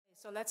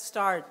So let's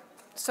start.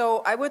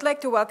 So I would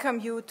like to welcome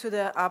you to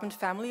the Abend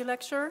family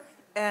lecture.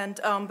 And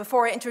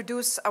before I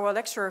introduce our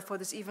lecturer for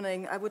this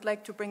evening, I would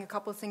like to bring a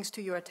couple of things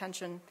to your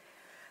attention.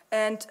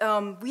 And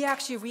we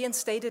actually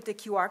reinstated the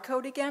QR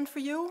code again for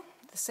you,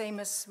 the same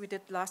as we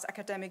did last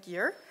academic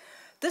year.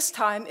 This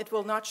time it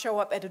will not show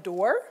up at a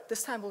door.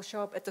 This time it will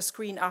show up at the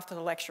screen after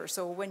the lecture.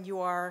 So when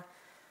we're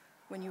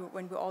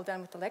all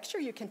done with the lecture,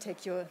 you can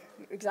take your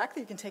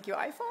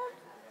iPhone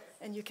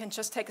and you can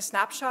just take a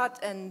snapshot,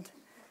 and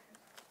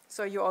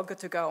so you're all good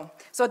to go.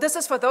 So this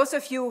is for those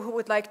of you who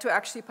would like to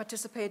actually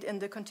participate in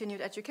the continued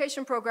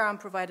education program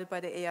provided by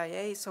the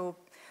AIA. So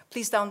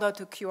please download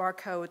the QR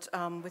code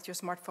with your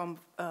smartphone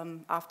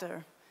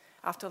after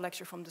the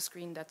lecture from the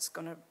screen that's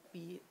going to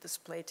be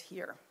displayed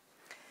here.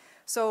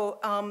 So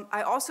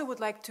I also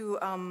would like to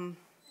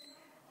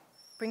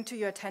bring to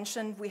your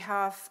attention, we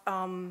have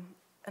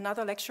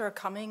another lecturer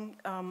coming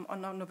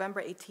on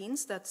November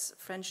 18th. That's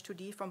French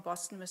 2D from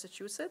Boston,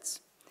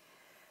 Massachusetts.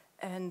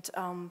 And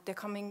they're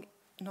coming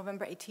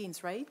November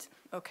 18th, right?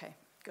 Okay,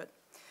 good.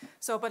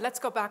 So, but let's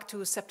go back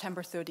to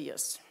September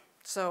 30th.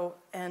 So,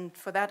 and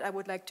for that, I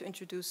would like to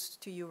introduce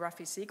to you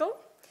Rafi Segal.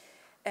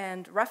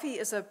 And Rafi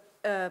is a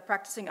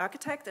practicing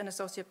architect and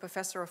associate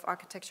professor of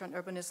architecture and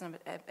urbanism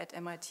at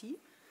MIT,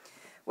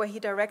 where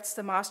he directs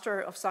the Master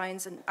of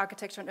Science in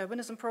Architecture and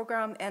Urbanism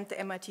program and the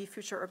MIT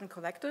Future Urban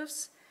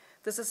Collectives.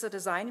 This is a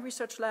design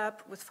research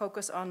lab with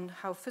focus on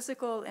how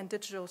physical and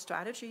digital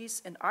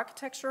strategies in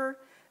architecture,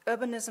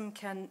 urbanism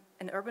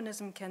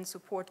can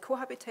support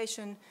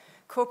cohabitation,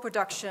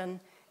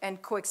 co-production,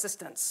 and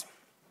coexistence.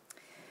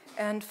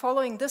 And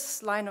following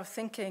this line of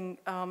thinking,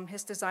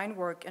 his design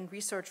work and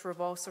research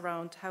revolves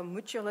around how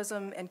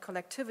mutualism and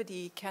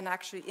collectivity can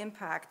actually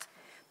impact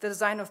the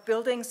design of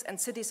buildings and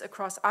cities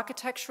across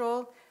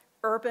architectural,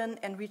 urban,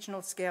 and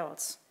regional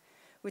scales,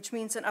 which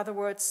means, in other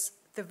words,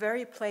 the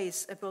very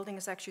place a building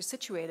is actually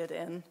situated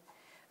in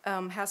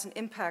has an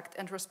impact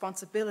and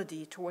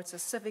responsibility towards a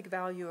civic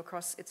value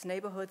across its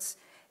neighborhoods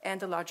and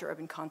the larger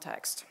urban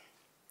context.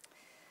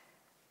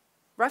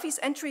 Rafi's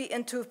entry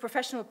into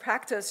professional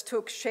practice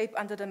took shape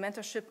under the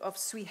mentorship of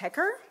Sui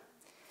Hecker.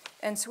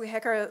 And Sui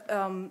Hecker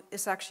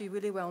is actually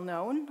really well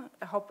known.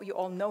 I hope you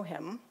all know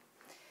him.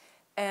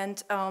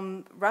 And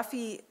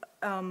Rafi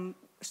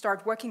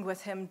started working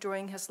with him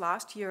during his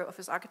last year of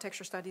his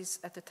architecture studies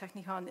at the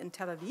Technikon in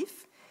Tel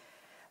Aviv.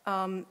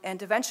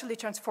 And eventually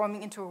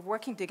transforming into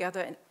working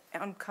together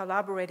and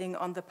collaborating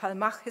on the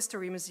Palmach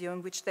History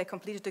Museum, which they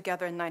completed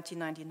together in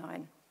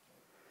 1999.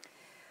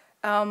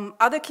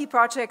 Other key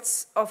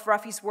projects of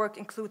Rafi's work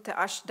include the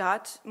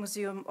Ashdod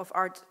Museum of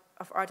Art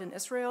in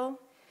Israel,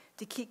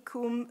 the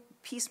Kikum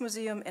Peace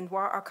Museum and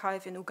War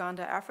Archive in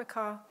Uganda,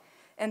 Africa,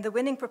 and the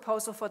winning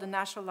proposal for the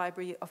National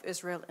Library of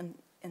Israel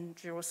in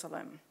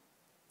Jerusalem.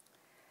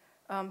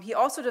 He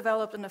also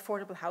developed an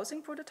affordable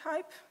housing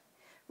prototype,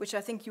 which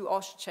I think you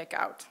all should check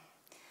out,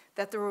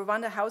 that the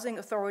Rwanda Housing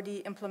Authority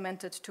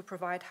implemented to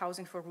provide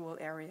housing for rural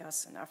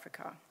areas in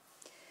Africa.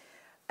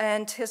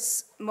 And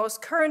his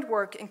most current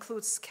work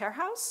includes Care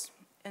House,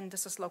 and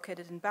this is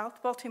located in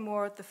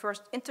Baltimore, the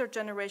first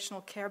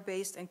intergenerational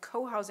care-based and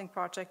co-housing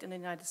project in the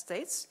United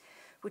States,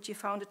 which he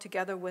founded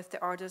together with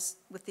the artist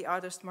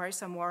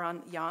Marisa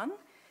Moran-Yan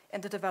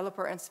and the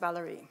developer Ernst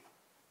Valerie.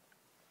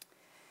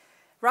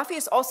 Rafi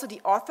is also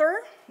the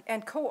author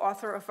and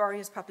co-author of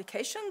various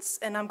publications,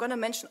 and I'm going to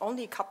mention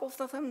only a couple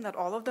of them, not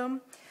all of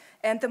them.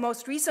 And the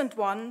most recent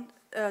one,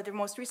 the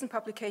most recent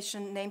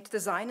publication named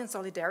Design and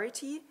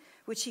Solidarity,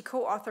 which he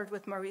co-authored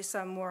with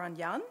Marisa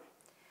Moran-Yan.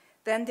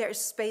 Then there is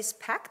Space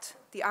Pact,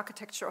 the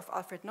architecture of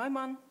Alfred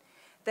Neumann.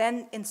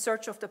 Then In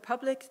Search of the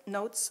Public,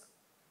 Notes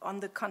on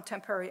the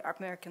Contemporary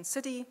American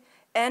City,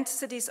 and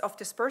Cities of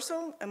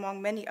Dispersal,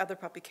 among many other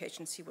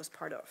publications he was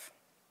part of.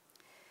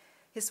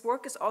 His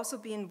work is also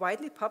being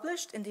widely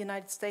published in the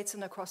United States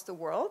and across the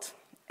world,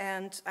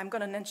 and I'm going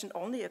to mention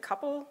only a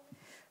couple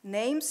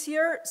names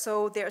here.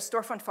 So there's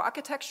Storefront for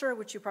Architecture,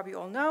 which you probably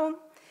all know.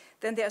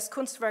 Then there's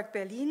Kunstwerk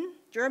Berlin,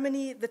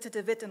 Germany, Witte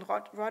de Wit in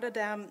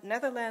Rotterdam,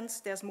 Netherlands.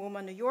 There's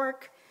MoMA, New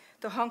York,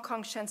 the Hong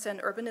Kong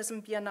Shenzhen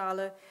Urbanism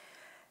Biennale,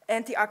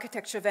 and the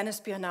Architecture Venice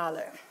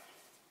Biennale.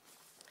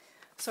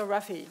 So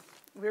Rafi,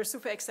 we're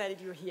super excited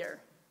you're here.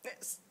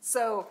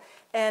 So,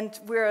 and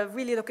we're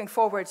really looking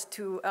forward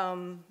to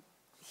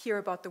hear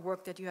about the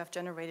work that you have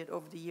generated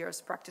over the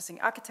years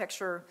practicing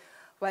architecture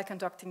while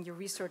conducting your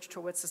research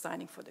towards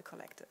designing for the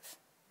collective.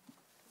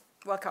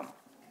 Welcome.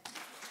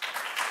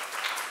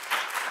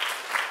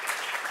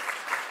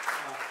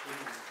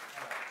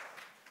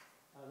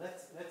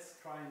 Let's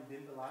try and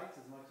dim the lights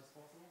as much as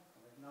possible.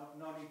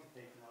 No need to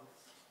take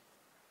notes.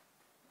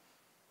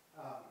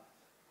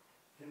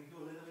 Can we do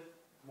a little bit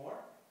more?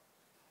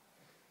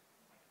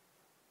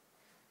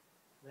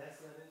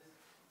 Less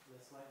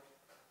light?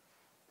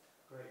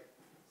 Great.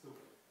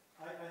 Super.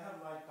 I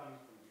have light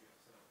coming from here.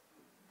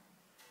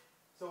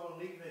 So we'll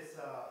leave this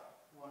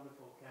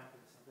wonderful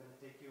campus. I'm going to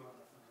take you on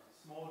a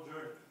small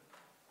journey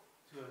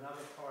to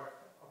another part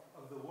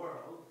of the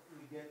world.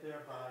 We get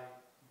there by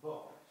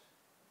boat,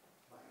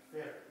 by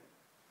ferry.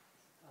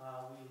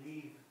 We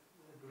leave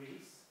Greece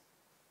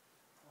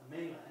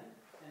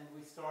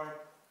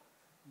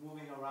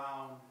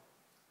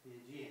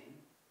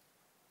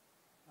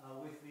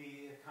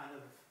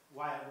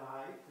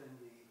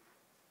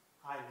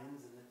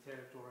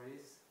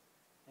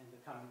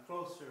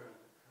closer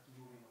and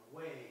moving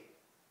away,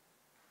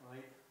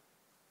 right?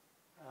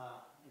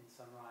 In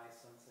sunrise,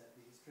 sunset,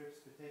 these trips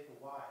could take a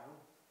while.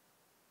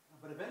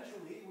 But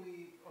eventually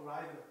we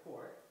arrive at a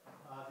port.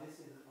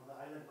 This is on the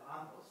island of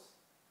Andos,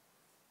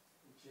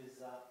 which is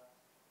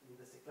in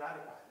the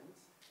Cycladic Islands.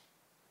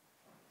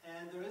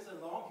 And there is a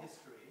long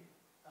history.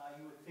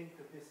 You would think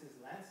that this is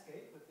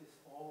landscape, but this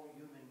is all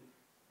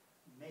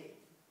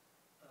human-made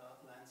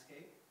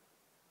landscape.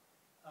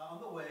 On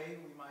the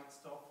way, we might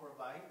stop for a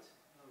bite,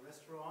 a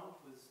restaurant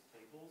with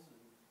tables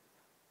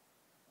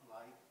and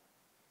light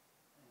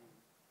and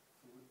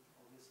food,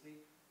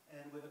 obviously.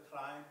 And with a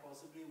client,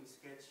 possibly, we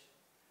sketch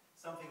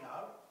something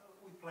out.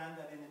 We plan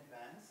that in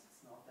advance.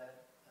 It's not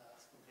that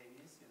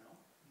spontaneous, you know.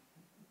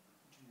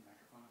 Do you need a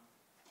microphone?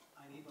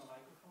 I need a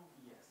microphone?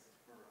 Yes,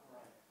 for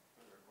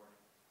the recording.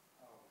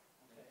 Oh,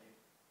 okay.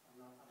 I'm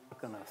not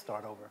going to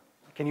start over.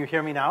 Can you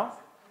hear me now?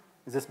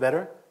 Is this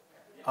better?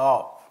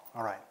 Oh,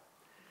 all right.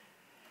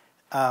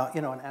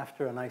 You know, and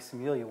after a nice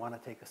meal, you want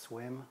to take a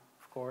swim,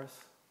 of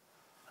course.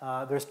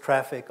 There's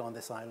traffic on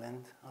this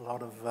island, a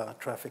lot of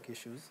traffic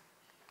issues.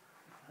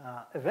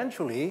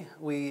 Eventually,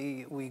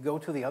 we go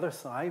to the other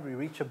side. We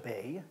reach a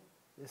bay.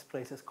 This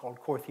place is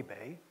called Corthy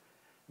Bay.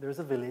 There's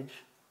a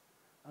village.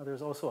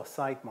 There's also a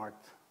site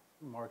marked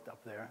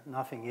up there.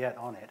 Nothing yet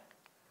on it.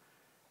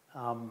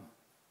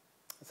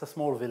 It's a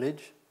small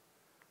village,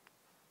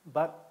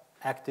 but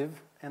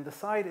active. And the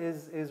site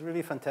is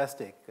really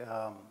fantastic.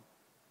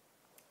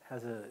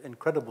 Has an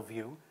incredible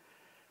view.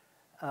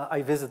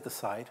 I visit the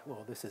site.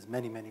 Well, this is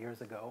many, many years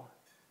ago.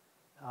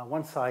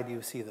 One side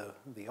you see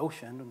the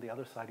ocean, and the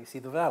other side you see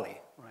the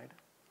valley, right?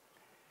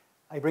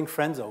 I bring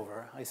friends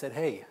over. I said,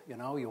 hey, you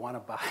know, you want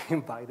to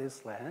buy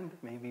this land,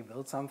 maybe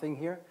build something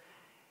here?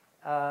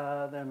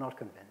 They're not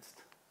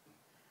convinced.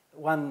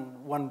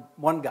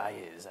 One guy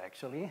is,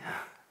 actually,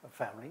 a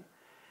family.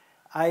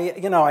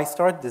 I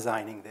start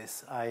designing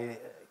this. I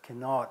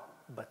cannot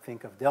but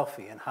think of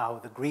Delphi and how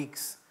the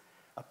Greeks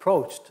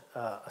approached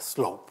a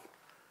slope.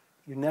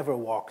 You never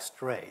walk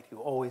straight. You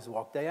always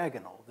walk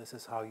diagonal. This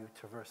is how you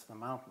traverse the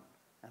mountain.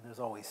 And there's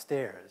always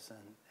stairs.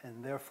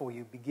 And therefore,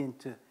 you begin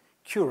to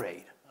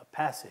curate a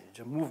passage,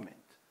 a movement,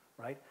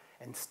 right?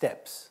 And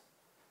steps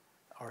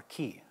are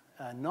key.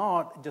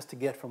 Not just to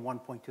get from one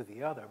point to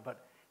the other,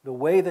 but the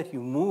way that you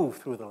move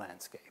through the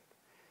landscape.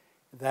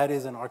 That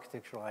is an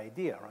architectural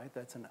idea, right?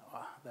 That's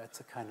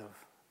a kind of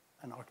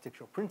an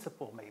architectural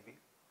principle, maybe.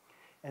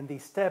 And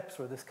these steps,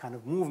 or this kind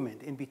of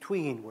movement in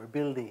between, where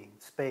building,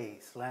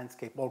 space,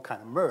 landscape all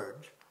kind of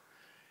merge.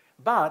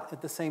 But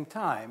at the same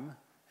time,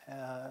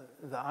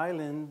 the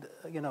island,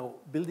 you know,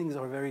 buildings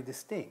are very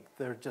distinct.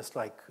 They're just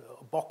like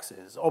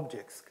boxes,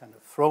 objects kind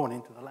of thrown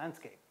into the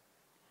landscape.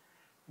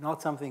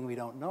 Not something we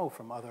don't know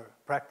from other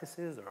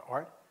practices or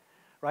art,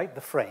 right?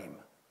 The frame.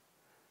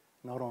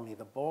 Not only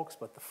the box,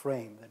 but the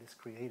frame that is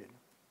created,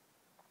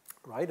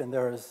 right? And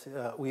there's,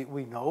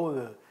 we know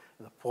the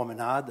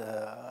promenade,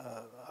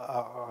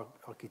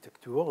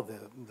 architecture,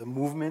 the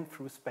movement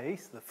through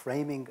space, the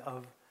framing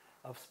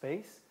of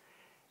space.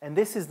 And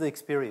this is the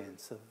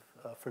experience of,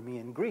 for me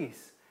in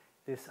Greece,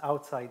 this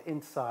outside,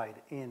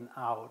 inside, in,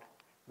 out,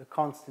 the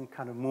constant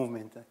kind of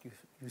movement that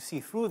you see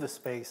through the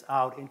space,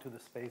 out into the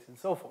space, and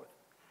so forth.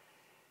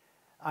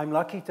 I'm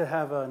lucky to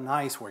have a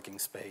nice working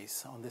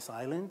space on this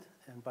island.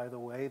 And by the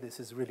way, this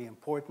is really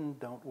important.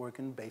 Don't work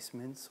in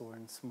basements or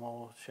in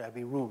small,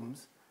 shabby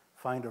rooms.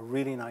 Find a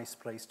really nice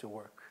place to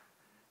work.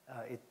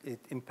 It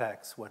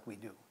impacts what we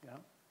do. Yeah?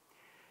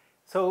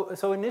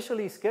 So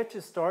initially,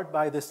 sketches start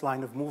by this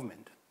line of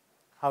movement,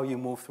 how you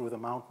move through the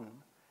mountain.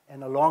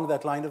 And along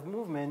that line of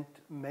movement,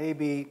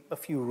 maybe a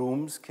few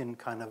rooms can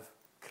kind of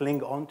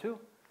cling onto.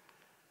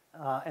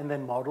 And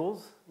then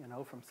models, you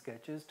know, from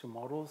sketches to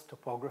models,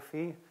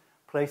 topography,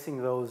 placing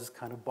those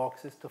kind of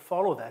boxes to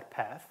follow that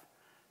path.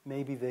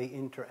 Maybe they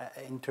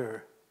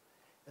interact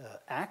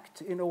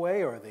in a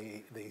way, or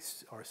they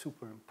are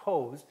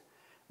superimposed,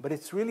 but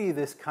it's really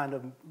this kind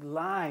of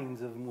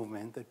lines of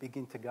movement that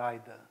begin to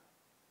guide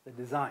the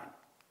design,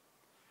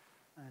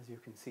 as you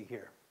can see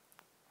here.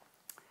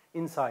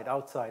 Inside,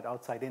 outside,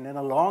 outside in, and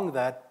along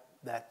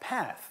that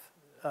path,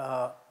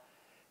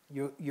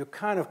 you're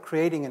kind of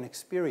creating an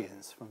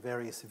experience from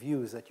various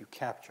views that you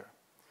capture,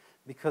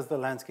 because the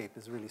landscape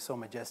is really so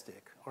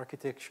majestic.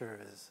 Architecture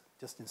is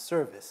just in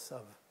service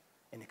of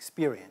an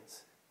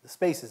experience. The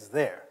space is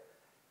there.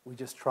 We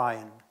just try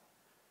and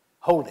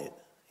hold it,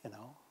 you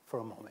know,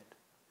 for a moment.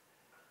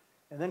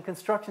 And then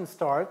construction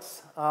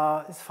starts.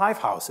 It's 5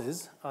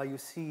 houses. You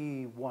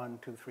see 1,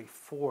 2, 3,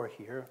 4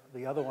 here.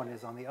 The other one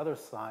is on the other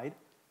side.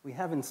 We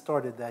haven't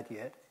started that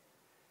yet.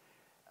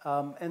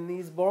 And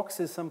these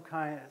boxes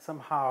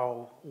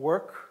somehow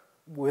work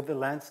with the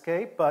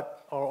landscape,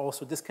 but are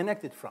also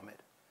disconnected from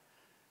it.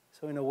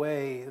 So in a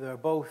way,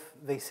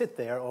 they sit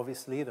there,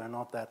 obviously, they're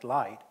not that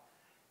light,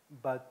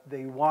 but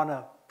they want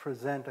to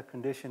present a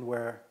condition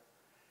where,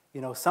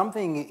 you know,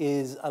 something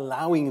is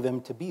allowing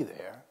them to be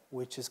there,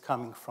 which is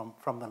coming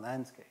from the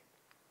landscape.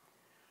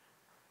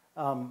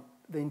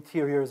 The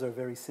interiors are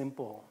very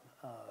simple,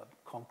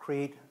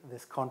 concrete.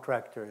 This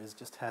contractor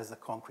just has a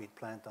concrete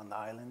plant on the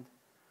island.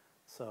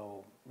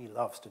 So he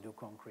loves to do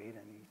concrete,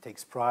 and he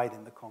takes pride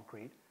in the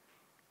concrete.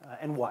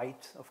 And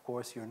white, of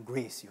course, you're in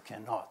Greece. You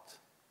cannot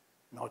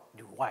not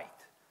do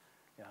white.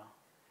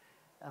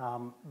 Yeah.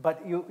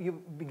 But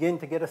you begin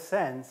to get a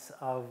sense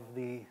of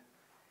the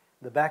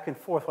back and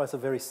forth. Well, it's a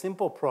very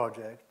simple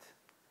project.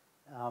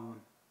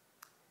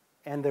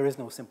 And there is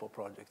no simple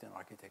project in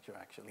architecture,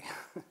 actually.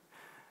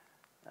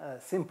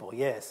 Simple,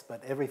 yes,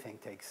 but everything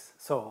takes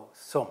so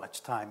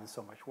much time and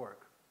so much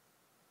work.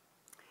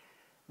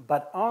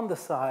 But on the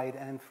side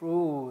and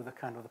through the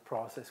kind of the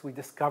process, we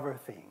discover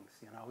things.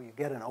 You know, you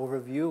get an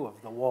overview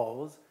of the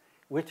walls,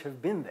 which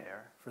have been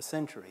there for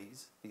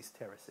centuries, these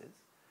terraces.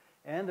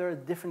 And there are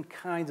different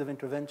kinds of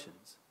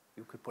interventions.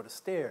 You could put a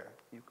stair,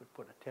 you could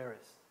put a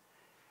terrace.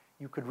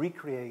 You could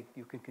recreate,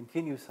 you can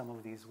continue some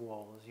of these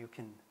walls, you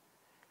can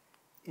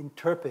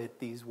interpret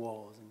these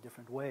walls in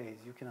different ways.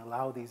 You can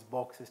allow these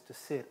boxes to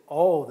sit.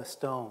 All the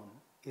stone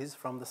is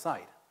from the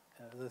site.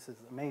 This is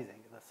amazing.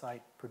 The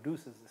site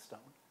produces the stone.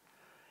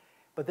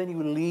 But then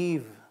you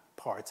leave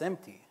parts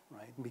empty,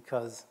 right?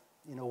 Because,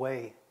 in a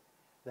way,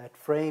 that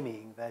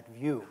framing, that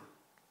view,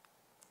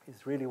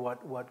 is really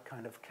what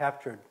kind of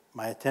captured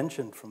my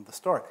attention from the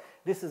start.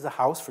 This is a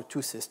house for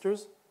two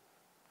sisters.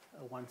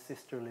 One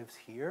sister lives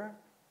here,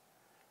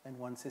 and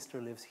one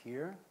sister lives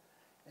here.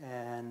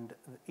 And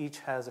each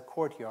has a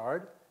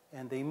courtyard,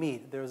 and they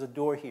meet. There's a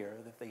door here.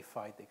 If they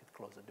fight, they could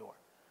close the door.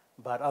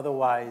 But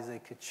otherwise, they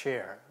could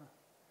share.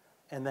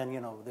 And then, you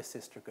know, this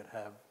sister could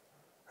have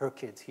her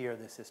kids here.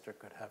 This sister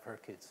could have her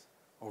kids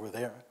over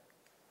there.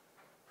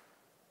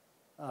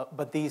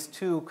 But these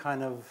two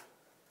kind of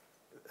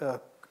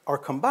are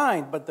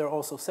combined, but they're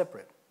also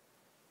separate.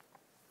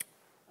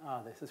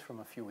 This is from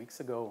a few weeks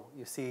ago.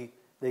 You see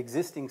the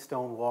existing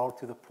stone wall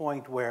to the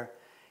point where,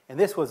 and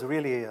this was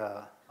really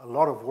a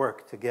lot of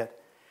work to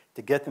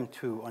get them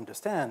to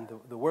understand,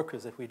 the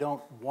workers, that we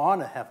don't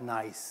want to have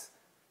nice,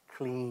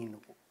 clean,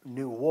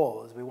 new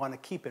walls. We want to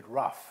keep it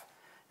rough.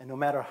 And no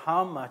matter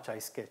how much I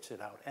sketched it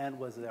out and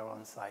was there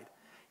on site,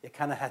 it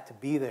kind of had to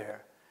be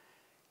there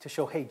to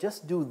show, hey,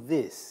 just do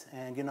this,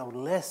 and, you know,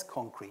 less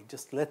concrete.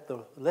 Just let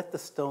the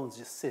stones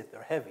just sit.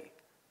 They're heavy,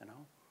 you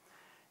know.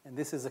 And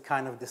this is the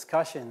kind of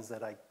discussions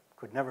that I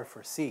could never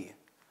foresee.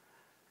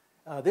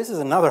 This is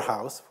another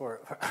house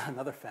for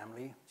another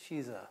family.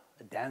 She's a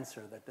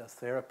dancer that does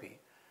therapy.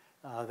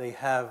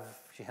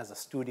 She has a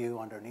studio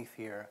underneath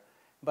here.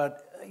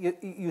 But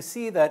you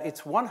see that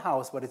it's one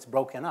house, but it's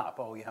broken up.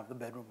 Oh, you have the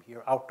bedroom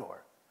here,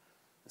 outdoor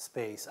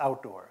space,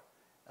 outdoor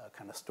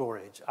kind of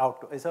storage,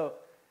 outdoor. So,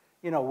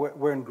 you know,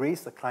 we're in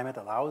Greece, the climate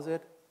allows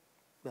it.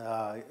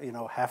 You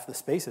know, half the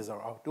spaces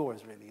are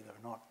outdoors, really.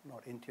 They're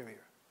not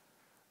interior.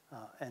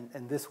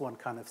 And this one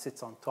kind of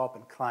sits on top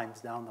and climbs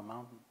down the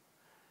mountain.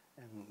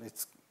 And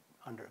it's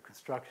under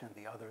construction.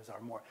 The others are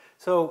more.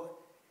 So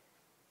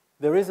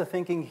there is a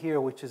thinking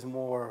here which is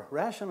more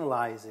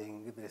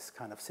rationalizing this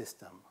kind of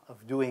system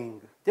of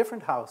doing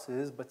different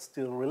houses but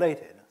still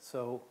related.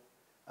 So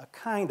a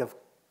kind of,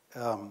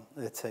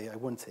 let's say, I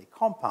wouldn't say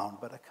compound,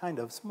 but a kind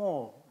of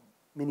small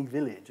mini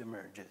village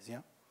emerges,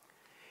 yeah,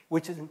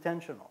 which is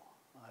intentional.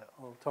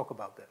 I'll talk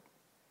about that.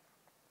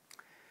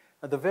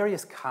 The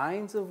various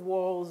kinds of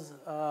walls,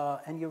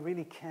 and you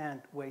really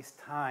can't waste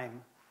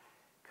time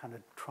kind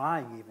of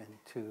trying even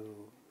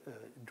to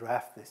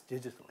draft this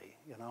digitally,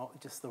 you know,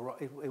 just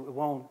it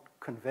won't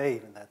convey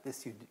even that.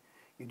 This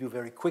you do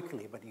very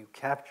quickly, but you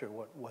capture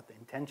what the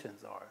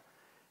intentions are,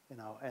 you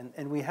know,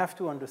 and we have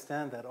to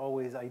understand that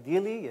always.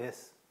 Ideally,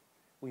 yes,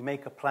 we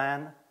make a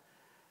plan,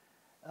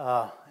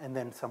 and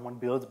then someone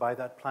builds by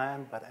that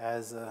plan. But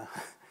as a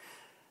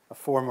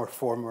former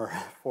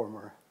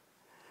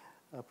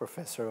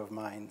professor of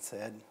mine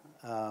said,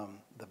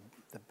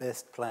 the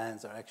best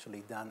plans are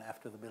actually done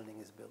after the building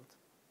is built.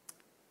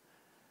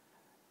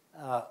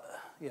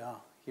 Yeah,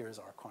 here's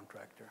our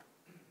contractor.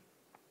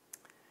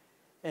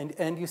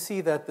 And you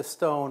see that the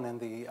stone and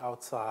the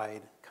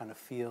outside kind of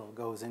feel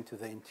goes into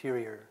the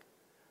interior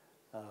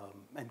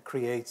and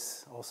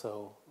creates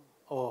also,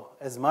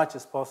 as much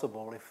as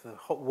possible. If the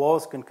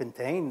walls can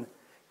contain,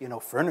 you know,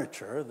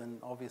 furniture, then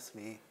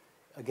obviously,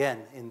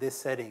 again, in this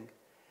setting,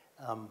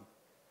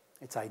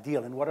 it's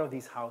ideal. And what are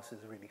these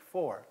houses really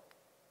for?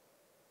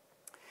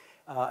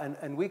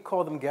 And we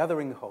call them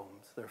gathering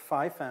homes. There are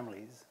 5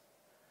 families.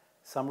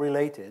 Some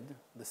related,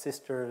 the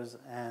sisters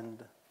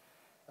and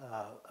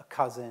a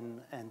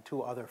cousin and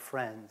 2 other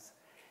friends.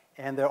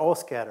 And they're all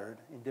scattered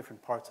in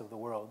different parts of the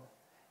world.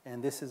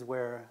 And this is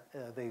where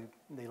they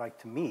like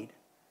to meet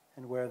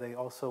and where they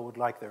also would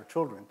like their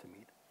children to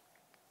meet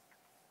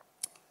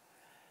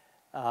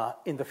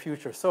in the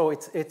future. So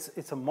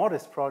it's a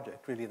modest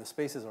project, really. The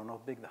spaces are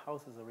not big. The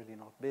houses are really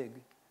not big.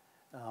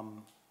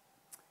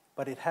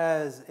 But it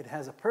has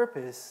a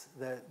purpose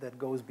that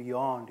goes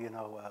beyond, you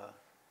know,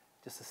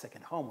 just a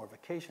second home or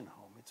vacation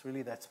home. It's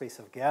really that space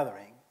of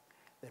gathering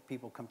that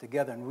people come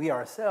together. And we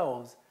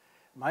ourselves,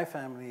 my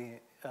family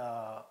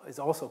is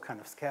also kind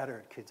of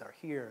scattered. Kids are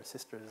here,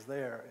 sister is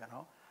there, you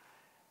know.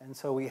 And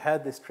so we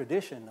had this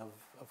tradition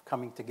of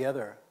coming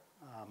together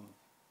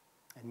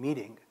and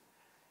meeting.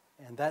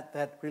 And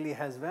that really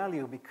has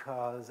value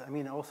because, I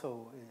mean,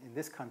 also in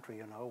this country,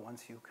 you know,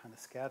 once you kind of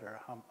scatter,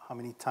 how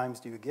many times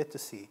do you get to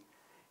see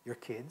your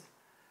kids?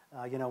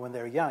 You know, when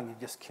they're young, you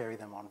just carry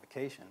them on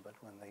vacation. But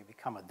when they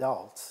become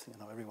adults, you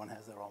know, everyone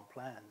has their own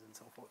plans and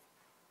so forth.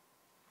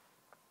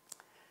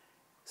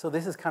 So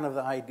this is kind of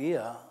the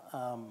idea.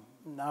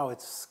 Now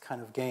it's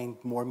kind of gained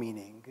more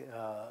meaning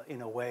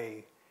in a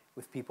way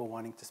with people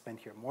wanting to spend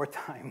here more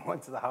time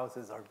once the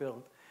houses are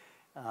built.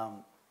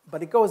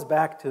 But it goes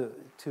back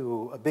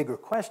to a bigger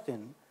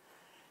question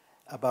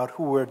about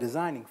who we're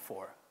designing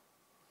for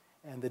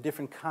and the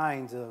different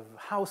kinds of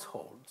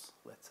households,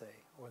 let's say,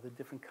 or the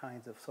different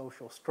kinds of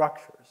social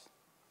structures.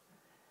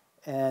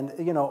 And,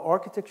 you know,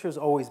 architecture is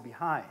always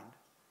behind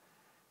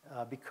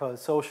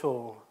because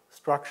social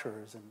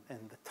structures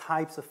and the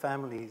types of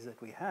families that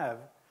we have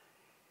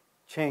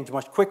change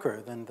much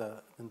quicker than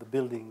the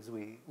buildings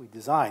we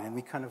design. And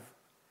we kind of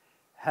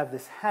have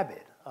this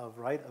habit of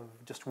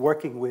just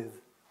working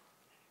with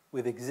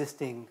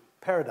existing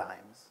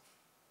paradigms.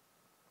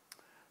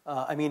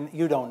 I mean,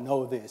 you don't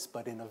know this,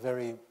 but in a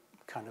very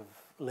kind of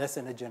less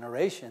than a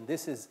generation,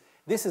 this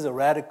is a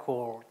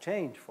radical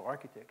change for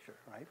architecture,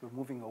 right? We're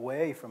moving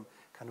away from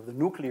kind of the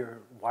nuclear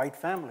white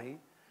family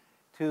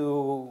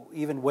to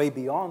even way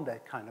beyond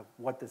that kind of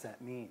what does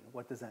that mean?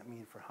 What does that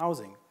mean for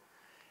housing?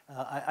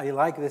 I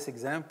like this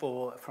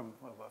example from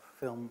a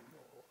film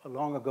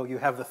long ago. You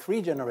have the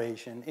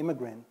 3-generation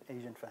immigrant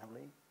Asian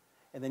family,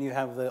 and then you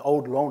have the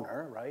old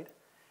loner, right?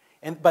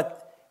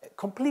 But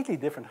completely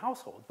different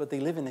households, but they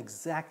live in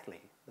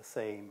exactly the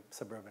same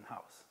suburban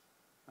house,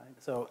 right?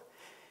 So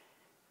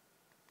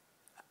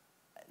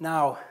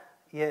now,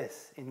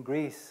 yes, in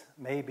Greece,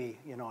 maybe,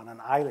 you know, on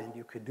an island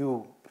you could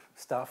do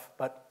stuff,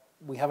 but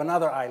we have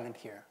another island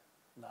here,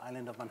 the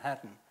island of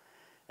Manhattan,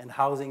 and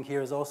housing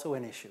here is also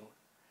an issue.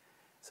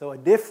 So a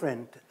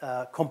different,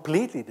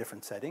 completely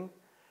different setting,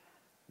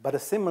 but a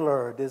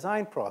similar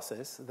design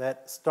process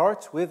that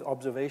starts with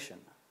observation.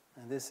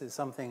 And this is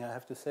something I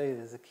have to say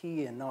is a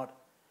key and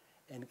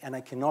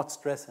I cannot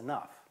stress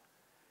enough.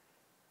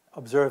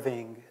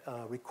 Observing,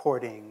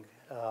 recording,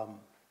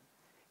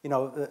 you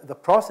know, the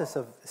process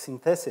of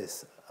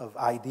synthesis of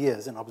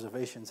ideas and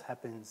observations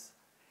happens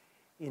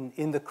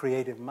in the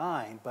creative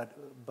mind, but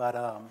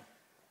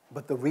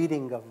the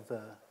reading of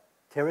the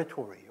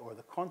territory or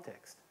the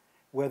context,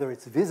 whether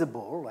it's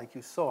visible, like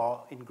you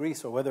saw in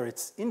Greece, or whether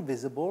it's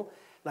invisible,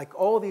 like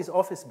all these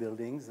office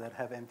buildings that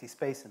have empty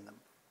space in them.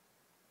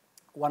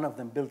 One of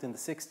them built in the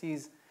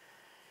 60s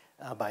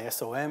by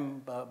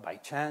SOM, by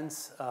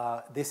chance.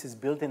 This is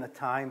built in a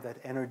time that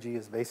energy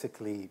is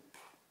basically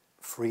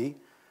free.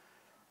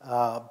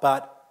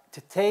 But to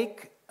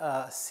take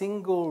a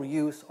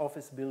single-use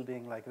office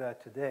building like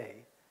that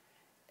today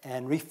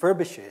and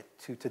refurbish it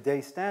to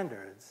today's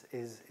standards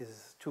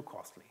is too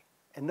costly.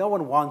 And no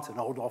one wants an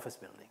old office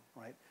building,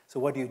 right? So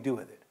what do you do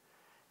with it?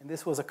 And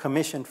this was a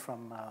commission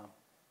from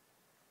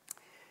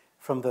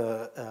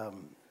the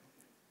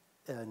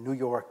New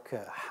York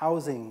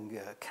Housing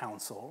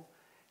Council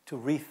to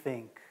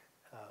rethink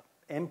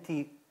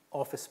empty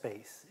office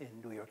space in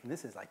New York. And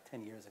this is like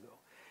 10 years ago.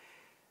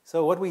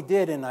 So what we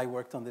did, and I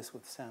worked on this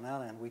with Sam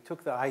Allen, we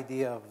took the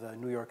idea of the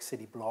New York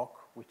City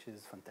block, which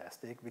is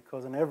fantastic,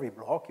 because in every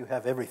block you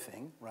have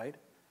everything, right?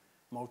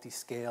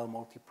 Multi-scale,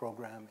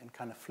 multi-program, and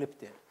kind of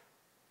flipped it.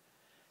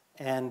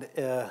 And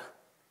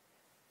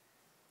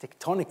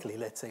tectonically,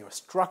 let's say, or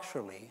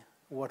structurally,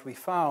 what we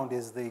found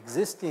is the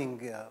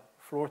existing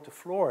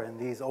floor-to-floor in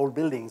these old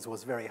buildings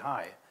was very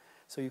high.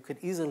 So you could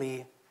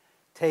easily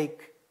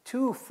take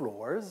 2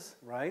 floors,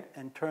 right,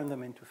 and turn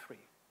them into 3,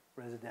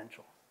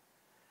 residential.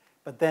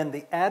 But then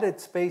the added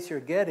space you're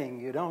getting,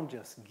 you don't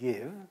just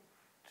give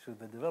to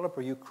the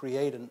developer, you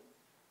create an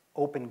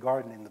open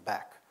garden in the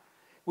back,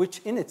 which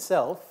in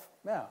itself,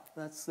 yeah,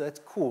 that's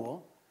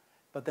cool.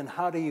 But then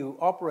how do you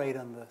operate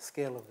on the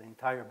scale of the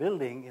entire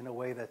building in a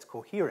way that's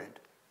coherent?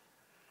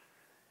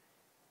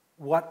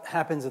 What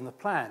happens in the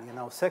plan? You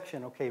know,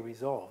 section, okay,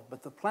 resolved.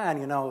 But the plan,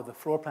 you know, the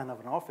floor plan of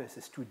an office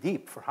is too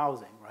deep for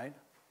housing, right?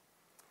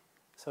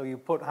 So you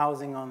put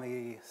housing on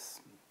the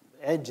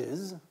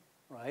edges,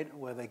 right,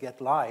 where they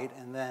get light,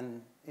 and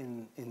then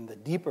in the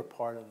deeper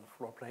part of the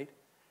floor plate,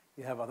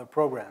 you have other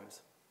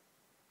programs,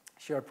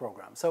 shared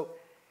programs. So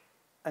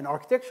an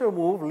architectural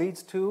move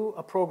leads to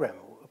a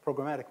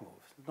programmatic move.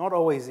 Not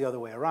always the other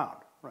way around,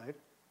 right?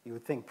 You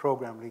would think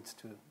program leads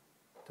to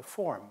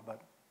form,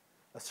 but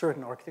a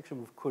certain architectural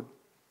move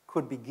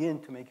could begin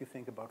to make you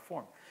think about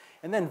form.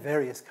 And then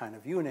various kind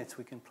of units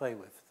we can play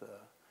with,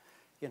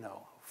 you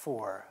know,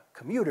 for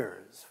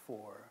commuters,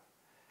 for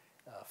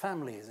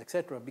families,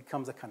 etc.,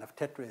 becomes a kind of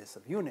Tetris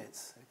of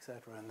units,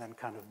 etc., and then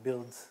kind of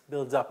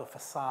builds up a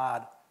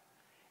facade.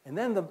 And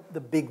then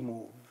the big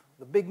move.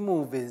 The big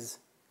move is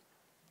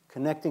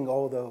connecting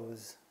all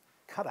those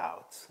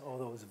cutouts, all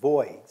those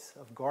voids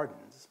of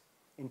gardens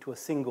into a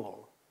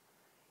single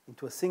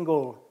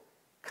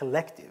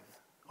collective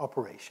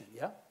operation,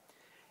 yeah?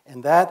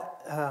 And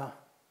that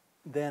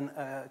then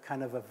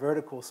kind of a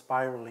vertical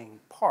spiraling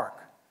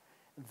park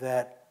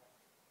that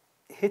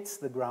hits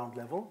the ground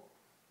level,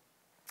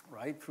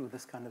 right, through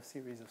this kind of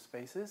series of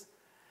spaces,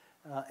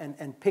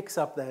 and picks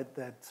up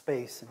that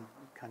space, and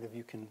kind of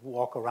you can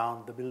walk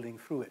around the building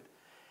through it.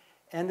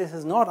 And this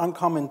is not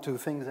uncommon to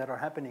things that are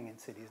happening in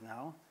cities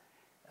now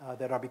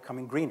that are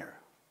becoming greener.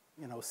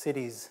 You know,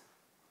 cities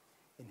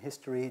in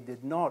history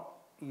did not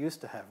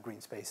used to have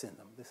green space in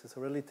them. This is a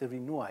relatively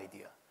new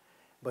idea.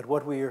 But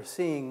what we are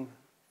seeing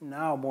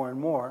now more and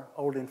more,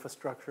 old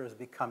infrastructure is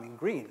becoming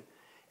green,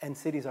 and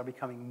cities are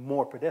becoming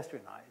more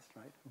pedestrianized,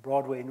 right?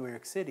 Broadway in New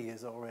York City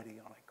is already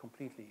like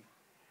completely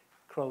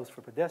closed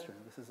for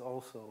pedestrians. This is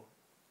also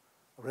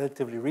a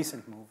relatively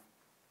recent move.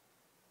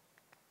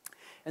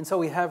 And so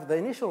we have the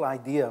initial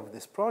idea of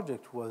this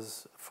project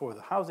was for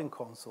the Housing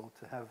Council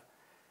to have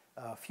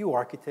a few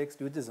architects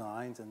do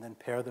designs and then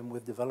pair them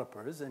with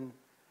developers and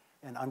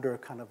under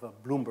kind of a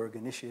Bloomberg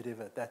initiative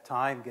at that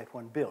time, get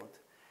one built.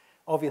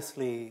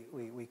 Obviously,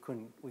 we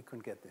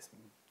couldn't get this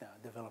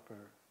developer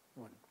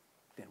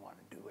didn't want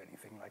to do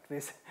anything like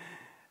this.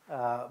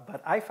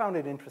 But I found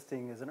it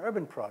interesting as an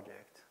urban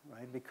project,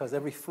 right? Because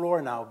every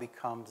floor now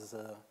becomes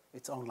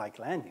its own like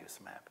land use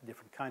map,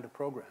 different kind of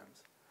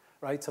programs,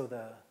 right? So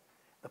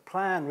the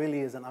plan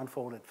really is an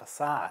unfolded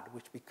facade,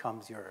 which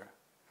becomes your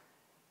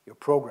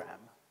program,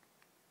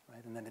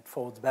 right? And then it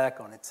folds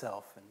back on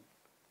itself and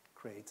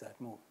creates that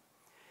move.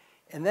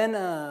 And then,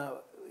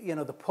 you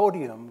know, the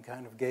podium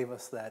kind of gave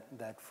us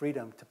that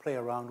freedom to play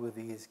around with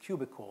these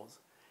cubicles.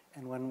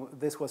 And when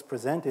this was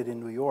presented in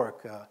New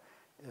York,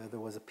 there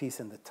was a piece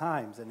in the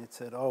Times, and it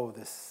said, oh,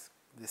 this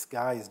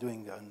guy is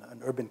doing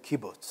an urban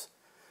kibbutz.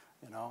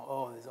 You know,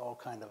 oh, there's all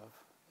kind of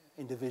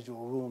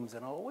individual rooms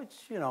and all, which,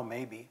 you know,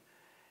 maybe.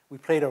 We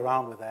played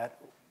around with that.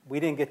 We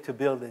didn't get to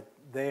build it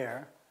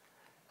there.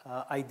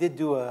 I did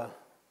do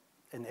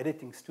an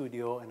editing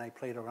studio, and I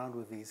played around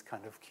with these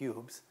kind of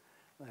cubes.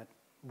 That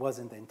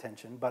wasn't the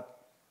intention, but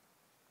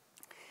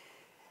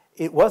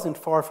it wasn't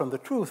far from the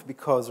truth,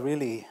 because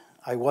really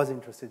I was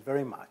interested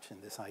very much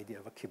in this idea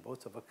of a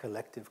kibbutz, of a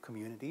collective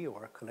community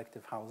or a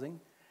collective housing.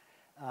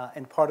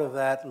 And part of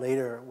that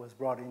later was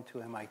brought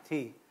into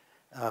MIT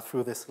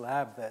through this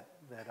lab that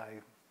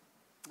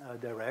I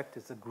direct.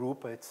 It's a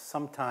group. It's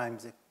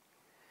sometimes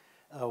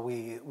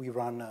we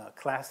run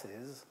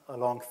classes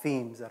along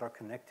themes that are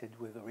connected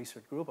with a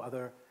research group.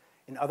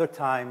 In other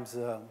times,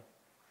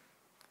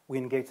 we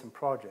engage in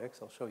projects.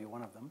 I'll show you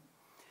one of them.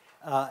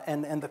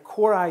 And the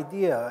core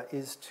idea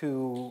is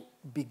to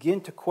begin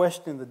to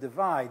question the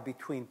divide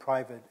between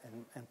private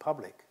and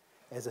public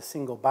as a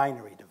single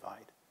binary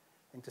divide.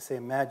 And to say,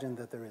 imagine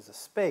that there is a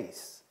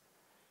space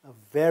of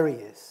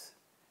various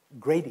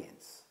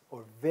gradients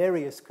or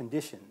various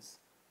conditions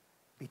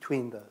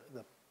between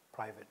the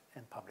private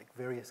and public,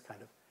 various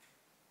kind of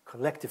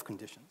collective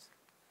conditions.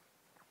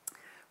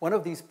 One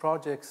of these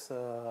projects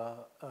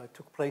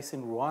took place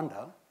in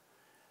Rwanda.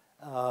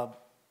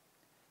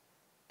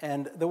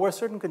 And there were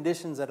certain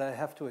conditions that I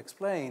have to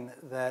explain,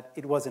 that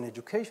it was an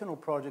educational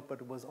project,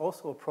 but it was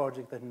also a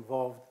project that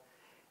involved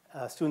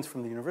students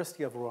from the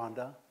University of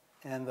Rwanda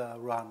and the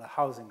Rwanda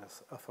Housing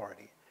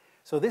Authority.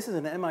 So this is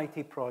an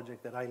MIT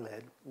project that I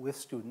led with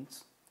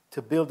students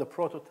to build a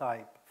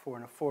prototype for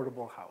an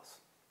affordable house.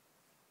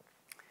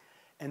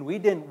 And we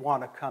didn't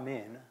want to come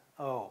in,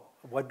 oh,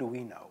 what do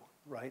we know,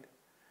 right?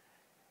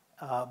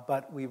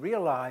 But we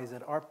realized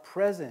that our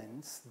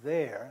presence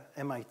there,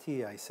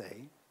 MIT I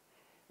say,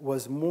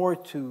 was more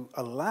to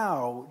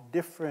allow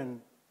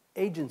different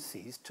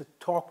agencies to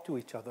talk to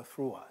each other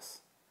through us.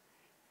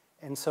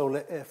 And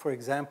so, for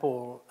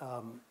example,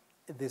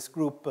 this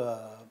group,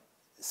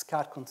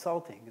 Scott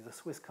Consulting, is a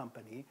Swiss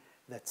company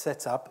that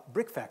sets up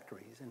brick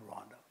factories in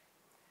Rwanda.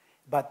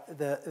 But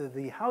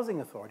the housing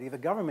authority, the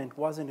government,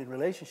 wasn't in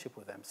relationship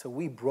with them. So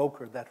we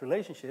brokered that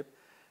relationship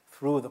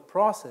through the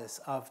process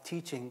of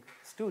teaching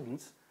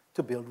students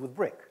to build with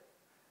brick.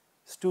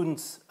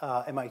 Students,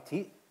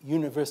 MIT,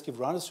 University of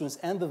Rwanda students,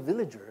 and the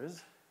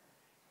villagers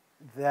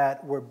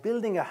that were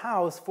building a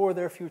house for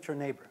their future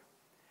neighbor.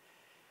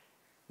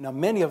 Now,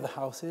 many of the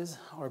houses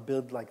are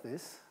built like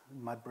this,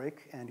 mud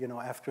brick, and you know,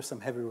 after some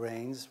heavy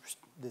rains,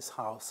 this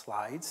house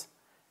slides,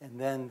 and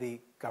then the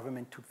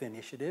government took the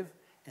initiative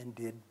and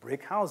did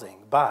brick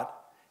housing. But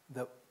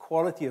the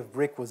quality of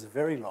brick was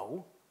very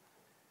low,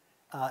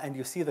 and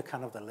you see the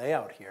kind of the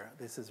layout here.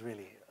 This is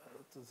really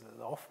this is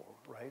awful,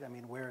 right? I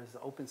mean, whereas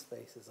the open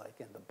space is like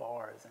in the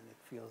bars, and it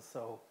feels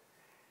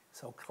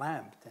so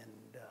clamped.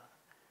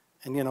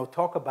 And you know,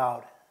 talk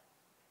about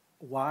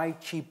why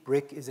cheap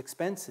brick is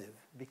expensive,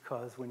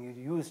 because when you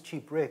use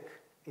cheap brick,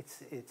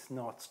 it's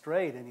not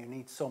straight, and you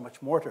need so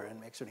much mortar,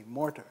 and actually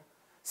mortar.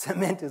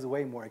 Cement is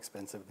way more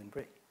expensive than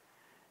brick.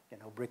 You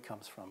know, brick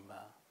comes from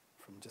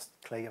just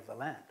clay of the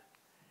land.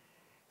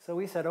 So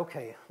we said,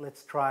 okay,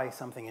 let's try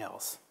something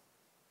else.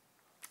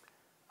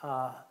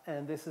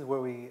 And this is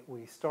where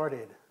we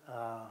started.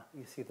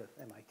 You see the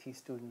MIT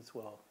students,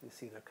 well, you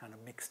see they're kind of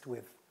mixed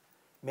with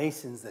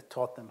masons that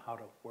taught them how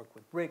to work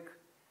with brick.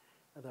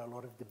 There are a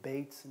lot of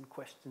debates and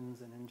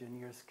questions, and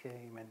engineers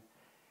came, and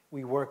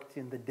We worked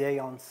in the day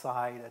on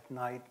site, at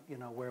night,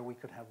 where we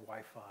could have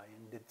Wi-Fi,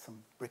 and did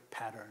some brick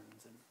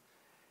patterns. And,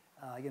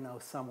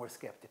 some were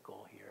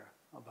skeptical here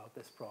about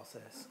this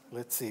process.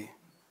 Let's see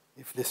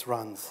if this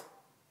runs.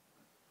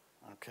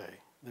 Okay,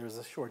 there's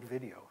a short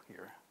video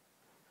here.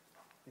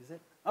 Is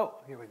it? Oh,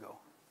 here we go.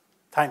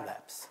 Time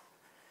lapse.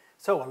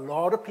 So a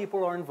lot of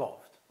people are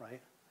involved,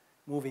 right?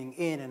 Moving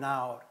in and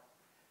out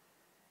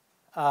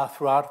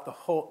throughout the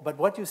whole. But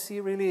what you see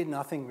really,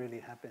 nothing really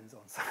happens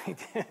on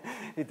site.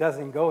 It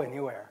doesn't go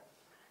anywhere.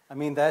 I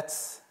mean,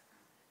 it's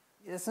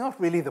not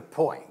really the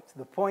point.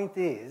 The point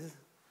is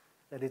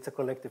that it's a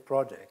collective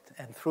project.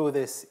 And through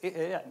this,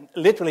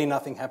 literally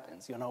nothing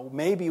happens,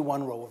 maybe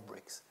one row of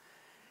bricks.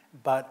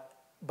 But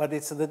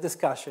it's the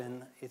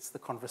discussion, it's the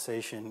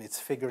conversation, it's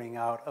figuring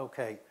out,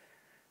 okay,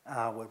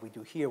 what we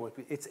do here,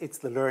 it's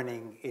the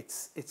learning,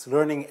 it's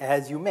learning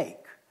as you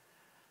make.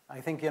 I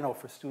think,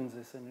 for students,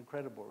 it's an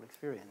incredible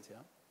experience,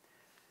 yeah?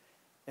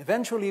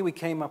 Eventually, we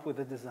came up with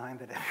a design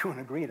that everyone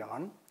agreed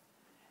on,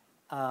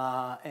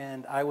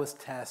 and I was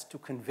tasked to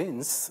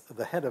convince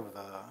the head of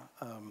the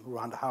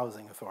Rwanda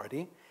Housing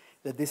Authority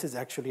that this is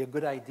actually a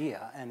good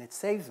idea, and it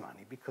saves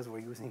money because we're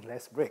using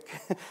less brick.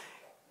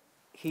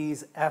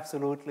 He's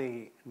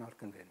absolutely not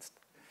convinced.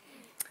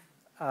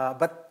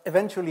 But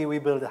eventually, we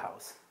build a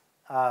house.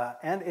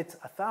 And it's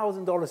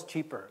 $1,000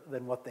 cheaper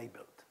than what they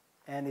built.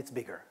 And it's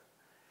bigger.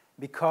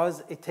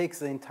 Because it takes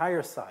the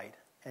entire site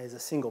as a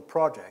single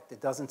project.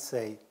 It doesn't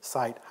say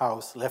site,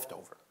 house,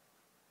 leftover.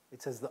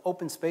 It says the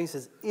open space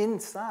is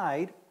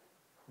inside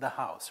the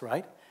house,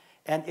 right?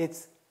 And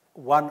it's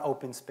one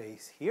open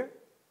space here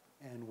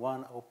and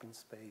one open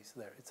space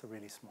there. It's a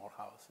really small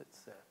house.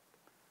 It's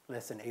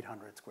less than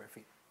 800 square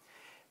feet.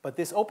 But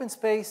this open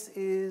space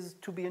is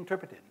to be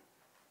interpreted.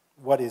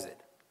 What is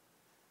it?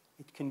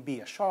 It can be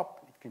a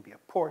shop, it can be a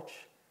porch,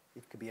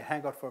 it could be a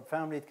hangout for a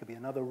family, it could be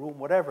another room,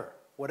 whatever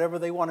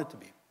they want it to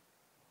be.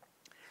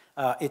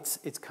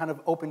 It's kind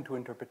of open to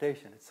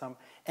interpretation.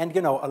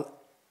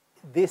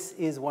 This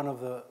is one of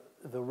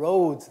the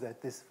roads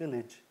that this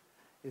village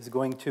is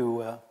going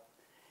to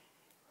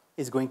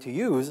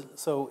use,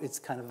 so it's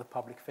kind of the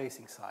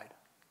public-facing side.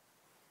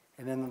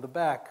 And then on the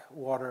back,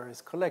 water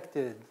is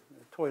collected,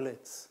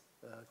 toilets,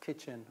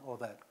 kitchen, all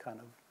that kind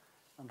of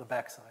on the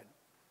back side.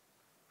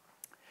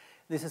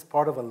 This is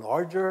part of a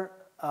larger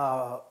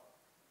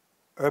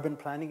urban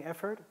planning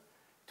effort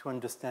to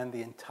understand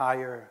the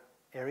entire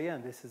area,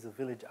 and this is a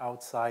village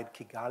outside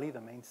Kigali, the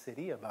main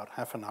city, about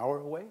half an hour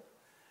away,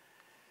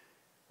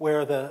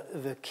 where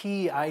the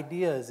key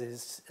ideas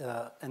is,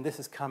 and this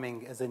is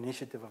coming as an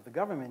initiative of the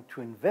government,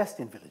 to invest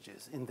in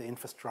villages, in the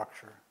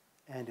infrastructure,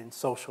 and in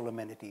social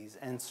amenities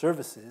and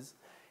services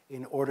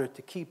in order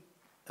to keep,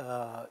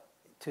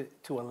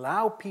 to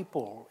allow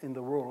people in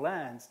the rural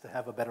lands to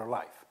have a better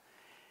life.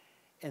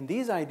 And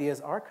these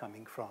ideas are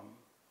coming from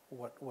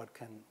what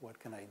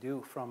can I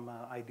do, from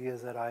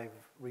ideas that I've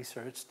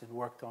researched and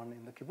worked on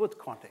in the kibbutz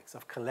context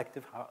of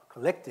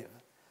collective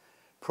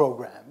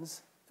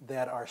programs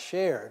that are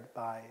shared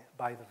by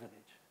the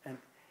village. And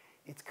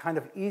it's kind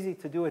of easy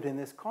to do it in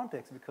this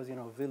context because,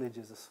 a village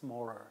is a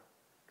smaller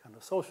kind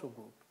of social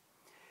group.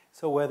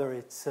 So whether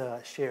it's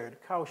shared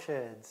cow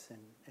sheds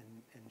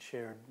and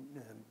shared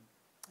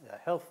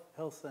health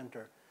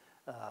center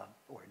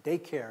or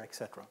daycare,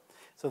 etc.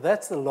 So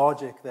that's the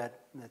logic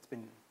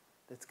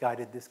that's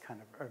guided this kind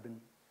of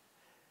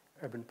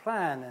urban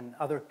plan, and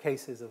other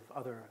cases of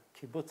other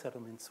kibbutz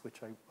settlements,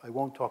 which I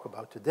won't talk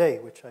about today,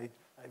 which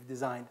I've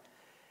designed,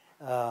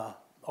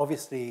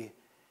 obviously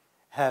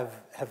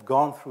have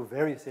gone through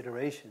various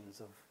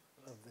iterations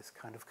of this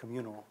kind of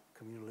communal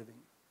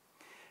living.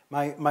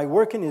 My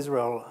work in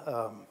Israel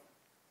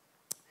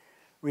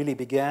really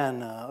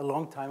began a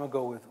long time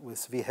ago with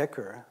Zvi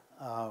Hecker,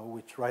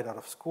 which right out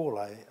of school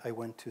I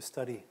went to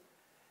study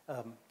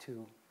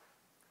to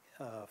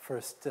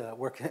first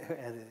work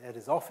at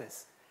his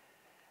office.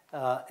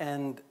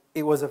 And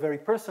it was a very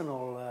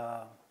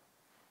personal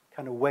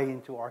kind of way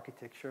into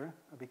architecture,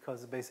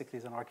 because basically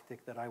he's an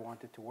architect that I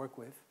wanted to work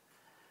with.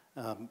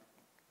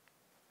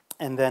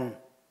 And then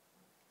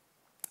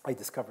I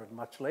discovered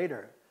much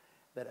later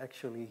that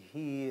actually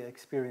he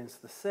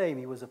experienced the same.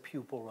 He was a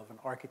pupil of an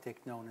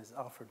architect known as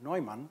Alfred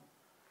Neumann,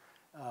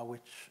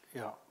 which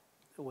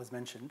was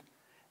mentioned.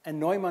 And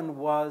Neumann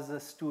was a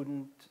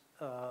student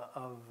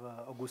of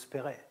Auguste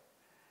Perret.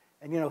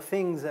 And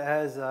things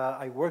as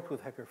I worked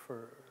with Hecker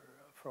for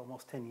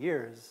almost 10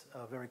 years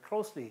very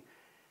closely,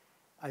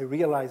 I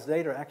realized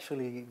later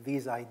actually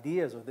these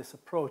ideas or this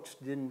approach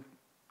didn't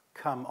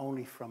come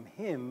only from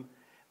him,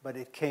 but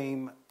it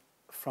came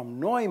from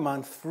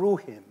Neumann through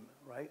him,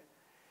 right?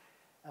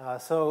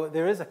 So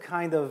there is a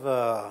kind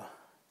of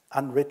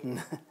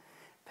unwritten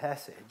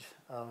passage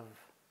of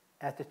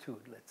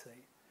attitude, let's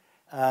say.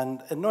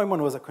 And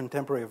Neumann was a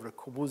contemporary of Le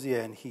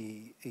Corbusier, and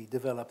he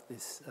developed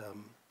this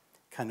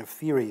kind of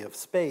theory of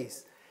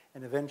space.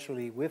 And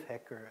eventually, with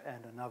Hecker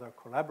and another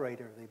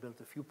collaborator, they built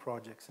a few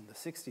projects in the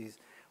 60s,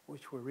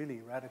 which were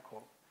really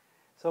radical.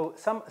 So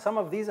some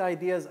of these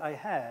ideas I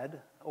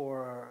had,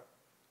 or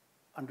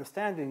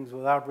understandings,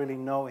 without really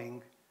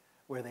knowing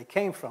where they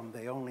came from.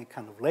 They only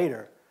kind of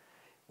later,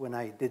 when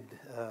I did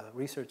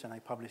research and I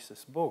published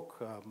this book,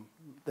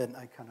 then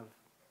I kind of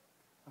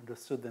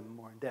understood them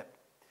more in depth.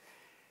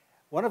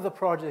 One of the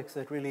projects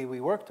that really we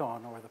worked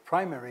on, or the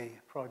primary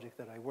project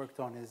that I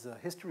worked on, is a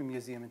history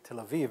museum in Tel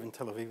Aviv. And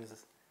Tel Aviv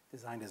is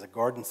designed as a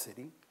garden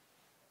city.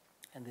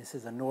 And this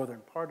is a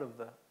northern part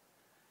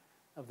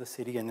of the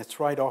city, and it's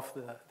right off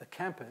the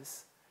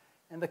campus.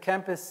 And the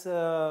campus,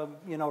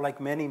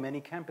 like many, many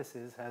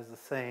campuses, has the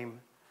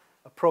same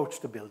approach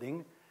to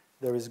building.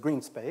 There is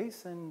green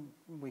space, and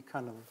we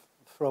kind of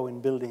throw in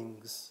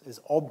buildings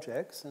as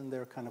objects, and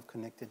they're kind of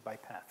connected by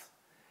paths.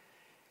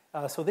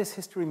 So this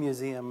history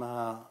museum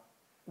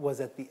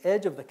was at the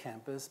edge of the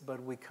campus,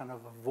 but we kind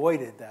of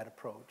avoided that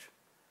approach.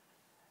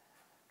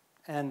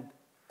 And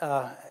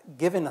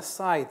given a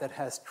site that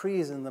has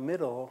trees in the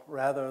middle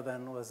rather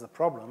than was the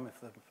problem,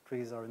 if the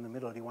trees are in the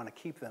middle, you want to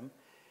keep them,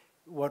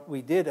 what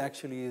we did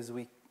actually is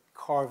we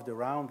carved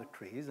around the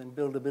trees and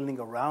built a building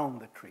around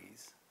the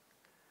trees.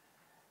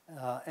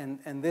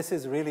 And this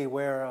is really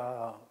where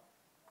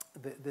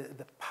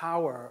the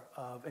power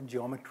of, and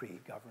geometry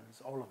governs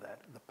all of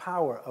that, the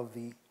power of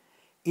the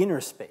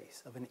inner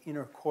space, of an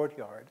inner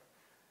courtyard,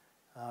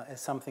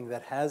 as something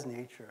that has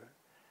nature,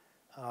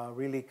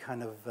 really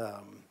kind of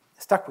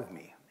stuck with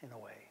me in a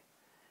way.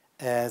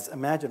 As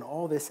imagine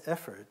all this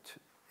effort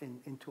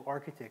into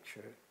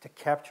architecture to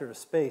capture a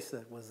space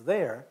that was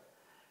there,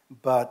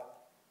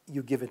 but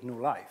you give it new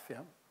life, yeah?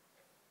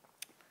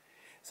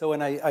 So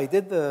when I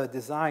did the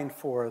design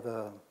for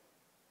the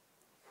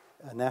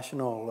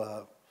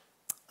National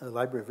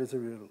Library of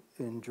Israel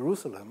in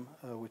Jerusalem,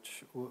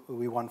 which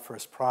we won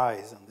first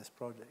prize on this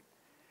project,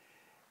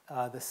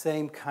 the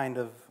same kind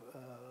of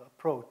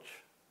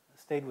approach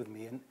stayed with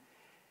me. And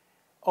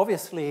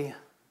obviously,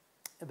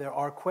 there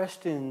are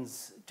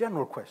questions,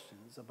 general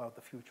questions about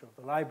the future of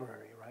the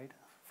library, right?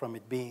 From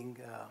it being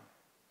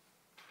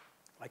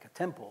like a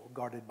temple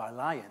guarded by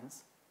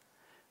lions,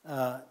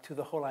 to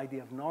the whole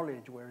idea of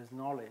knowledge. Where is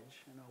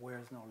knowledge? Where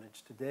is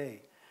knowledge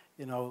today?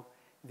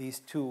 These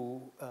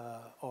two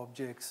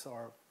objects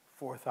are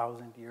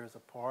 4,000 years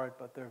apart,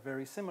 but they're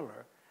very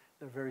similar.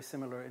 They're very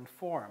similar in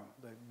form.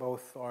 They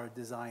both are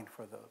designed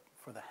for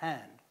the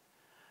hand,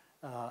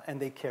 and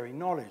they carry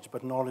knowledge.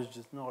 But knowledge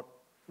is not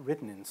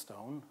written in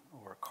stone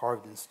or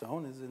carved in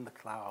stone; is in the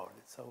cloud.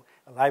 So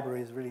a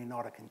library is really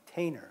not a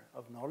container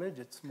of knowledge.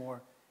 It's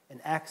more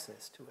an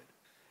access to it.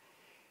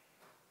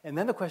 And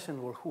then the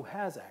question, well, who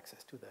has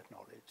access to that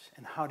knowledge?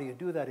 And how do you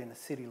do that in a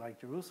city like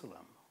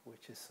Jerusalem,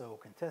 which is so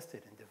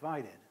contested and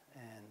divided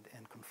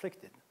and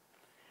conflicted?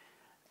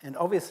 And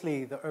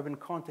obviously, the urban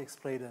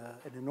context played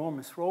an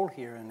enormous role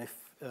here. And if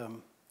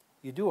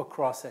you do a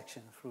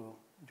cross-section through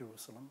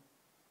Jerusalem,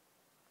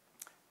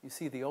 you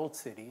see the old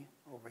city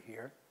over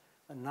here,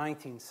 a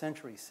 19th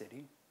century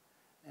city,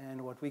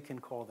 and what we can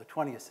call the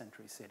 20th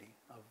century city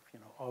of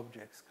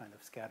objects kind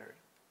of scattered.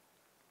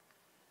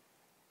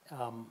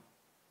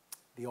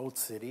 The old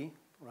city,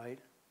 right?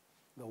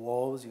 The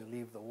walls, you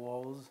leave the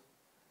walls,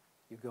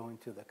 you go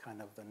into the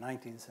kind of the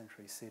 19th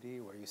century city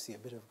where you see a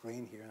bit of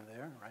green here and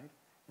there, right?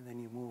 And then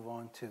you move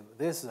on to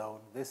this zone,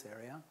 this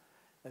area,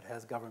 that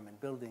has government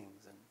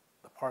buildings and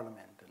the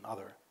parliament and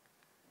other.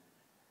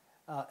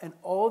 And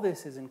all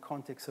this is in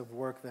context of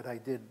work that I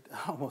did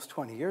almost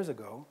 20 years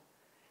ago,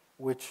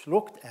 which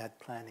looked at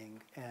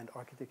planning and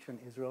architecture in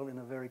Israel in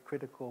a very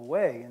critical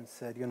way and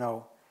said,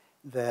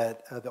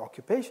 that the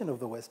occupation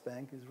of the West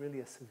Bank is really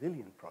a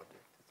civilian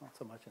project. It's not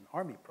so much an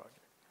army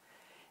project.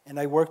 And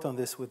I worked on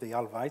this with the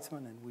Eyal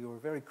Weizmann, and we were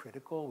very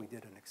critical. We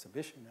did an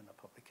exhibition and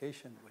a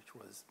publication which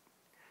was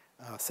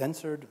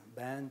censored,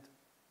 banned.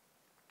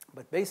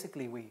 But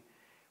basically,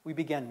 we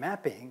began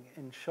mapping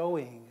and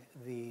showing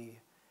the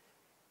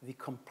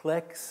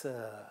complex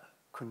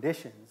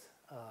conditions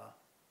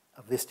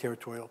of this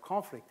territorial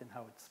conflict and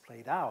how it's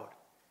played out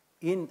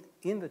in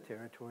the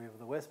territory of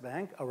the West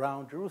Bank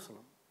around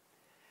Jerusalem.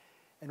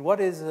 And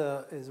what is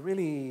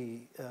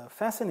really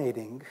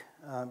fascinating,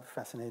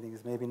 fascinating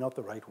is maybe not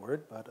the right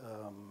word, but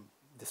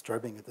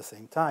disturbing at the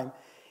same time,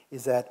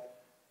 is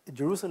that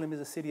Jerusalem is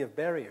a city of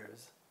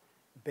barriers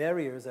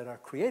that are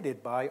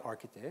created by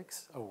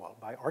architects,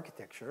 by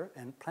architecture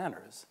and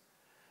planners,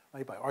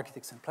 right? By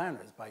architects and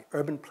planners, by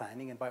urban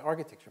planning and by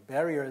architecture.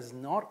 Barrier is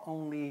not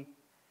only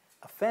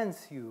a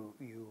fence you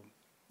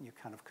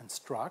kind of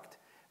construct,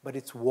 but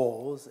it's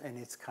walls, and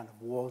it's kind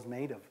of walls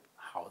made of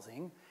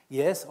housing.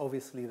 Yes,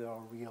 obviously there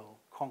are real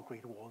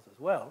concrete walls as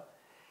well,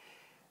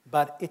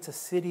 but it's a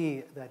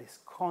city that is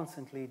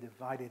constantly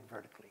divided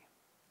vertically.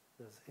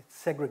 It's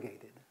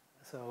segregated.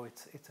 So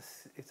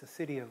it's a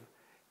city of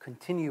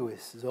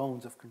continuous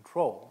zones of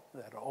control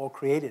that are all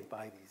created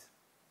by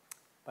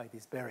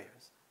these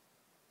barriers.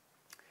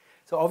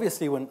 So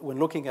obviously when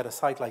looking at a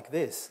site like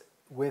this,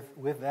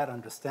 with that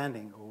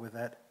understanding, or with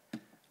that,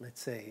 let's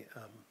say,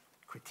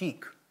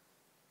 critique,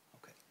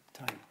 okay,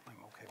 time,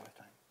 I'm okay with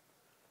time.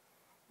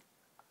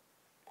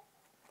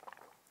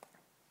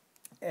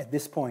 At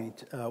this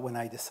point, when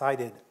I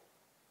decided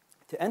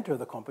to enter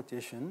the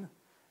competition,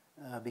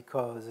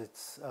 because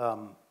it's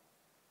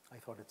I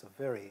thought it's a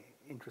very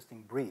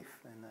interesting brief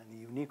and a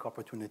unique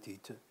opportunity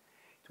to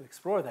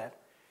explore that.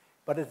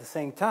 But at the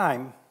same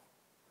time,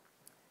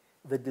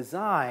 the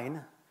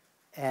design,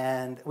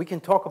 and we can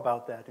talk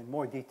about that in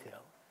more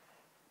detail,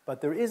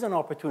 but there is an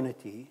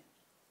opportunity,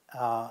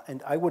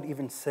 and I would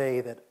even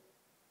say that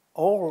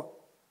all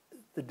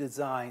the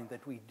design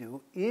that we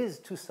do is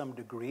to some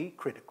degree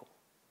critical.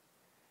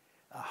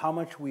 How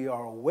much we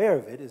are aware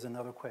of it is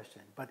another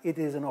question, but it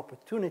is an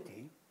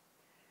opportunity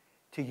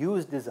to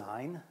use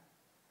design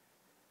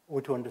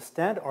or to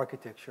understand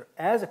architecture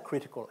as a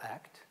critical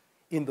act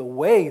in the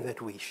way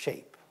that we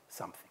shape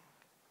something.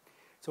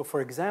 So,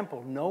 for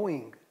example,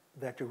 knowing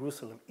that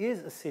Jerusalem is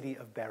a city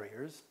of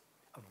barriers,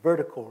 of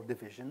vertical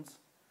divisions,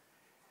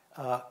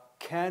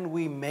 can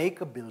we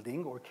make a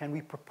building or can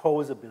we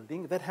propose a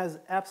building that has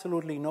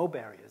absolutely no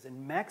barriers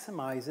and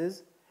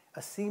maximizes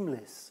a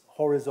seamless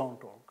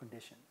horizontal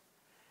condition?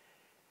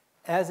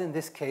 As in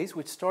this case,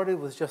 which started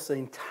with just the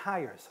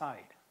entire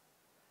side.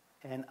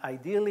 And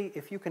ideally,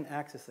 if you can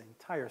access the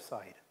entire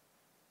side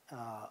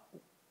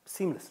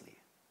seamlessly,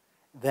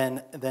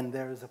 then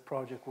there is a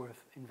project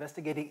worth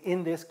investigating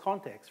in this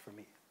context for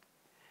me.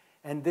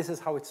 And this is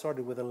how it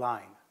started with a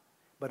line,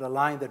 but a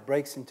line that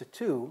breaks into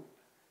two,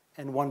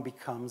 and one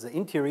becomes the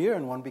interior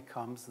and one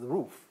becomes the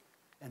roof.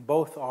 And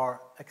both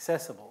are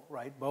accessible,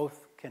 right?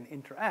 Both can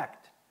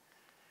interact.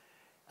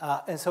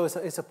 And so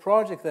it's a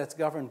project that's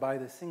governed by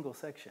the single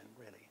section,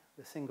 really,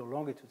 the single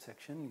longitude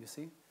section, you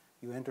see.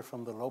 You enter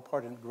from the low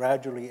part, and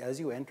gradually, as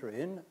you enter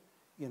in,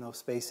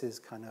 spaces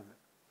kind of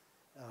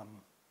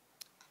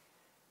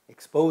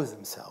expose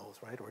themselves,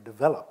 right, or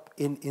develop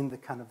in the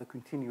kind of the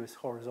continuous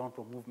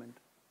horizontal movement.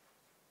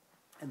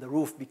 And the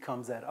roof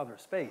becomes that other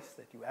space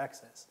that you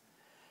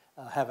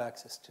have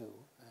access to.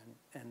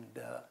 And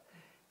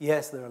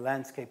yes, there are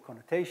landscape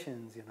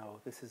connotations.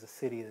 This is a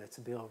city that's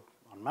built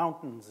on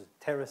mountains,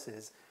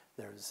 terraces.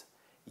 There's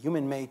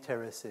human-made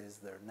terraces.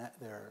 There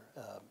are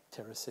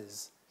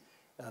terraces.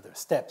 There are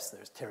steps.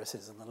 There's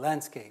terraces in the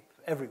landscape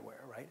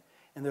everywhere, right?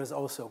 And there's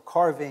also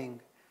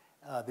carving.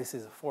 This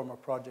is a former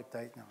project.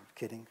 No, I'm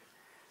kidding.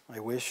 I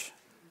wish.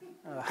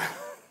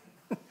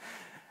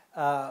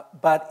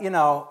 But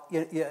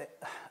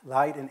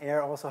light and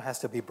air also has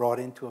to be brought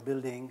into a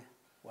building.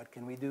 What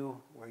can we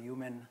do? We're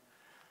human.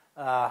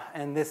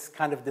 And this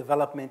kind of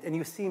development, and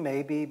you see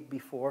maybe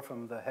before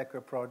from the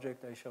Hecker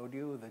project I showed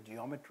you, the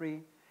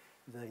geometry,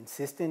 the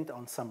insistent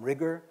on some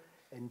rigor,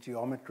 and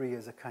geometry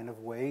is a kind of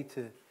way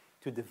to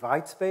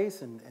divide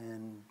space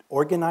and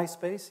organize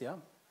space, yeah.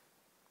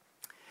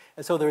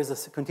 And so there is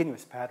a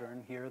continuous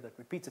pattern here that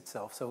repeats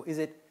itself. So is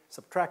it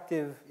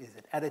subtractive? Is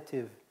it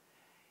additive?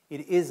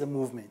 It is a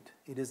movement.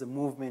 It is a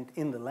movement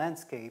in the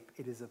landscape.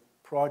 It is a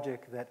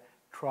project that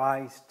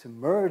tries to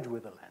merge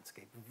with the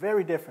landscape.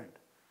 Very different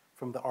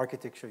from the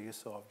architecture you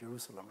saw of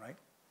Jerusalem, right?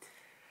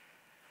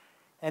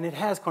 And it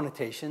has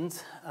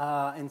connotations,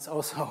 and it's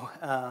also,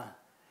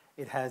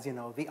 it has,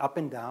 the up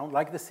and down,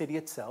 like the city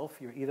itself.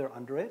 You're either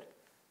under it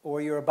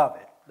or you're above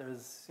it.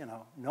 There's,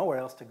 nowhere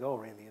else to go,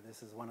 really.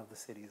 This is one of the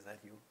cities that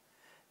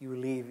you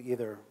leave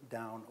either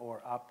down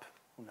or up,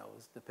 who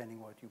knows, depending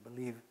what you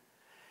believe.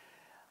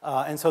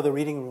 And so the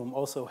reading room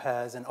also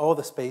has, and all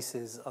the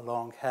spaces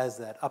along has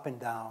that up and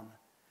down.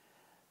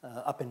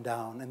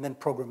 And then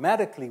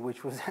programmatically,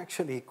 which was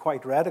actually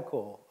quite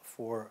radical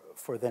for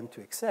them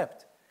to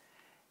accept,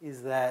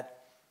 is that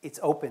it's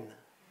open.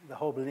 The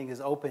whole building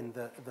is open.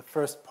 The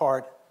first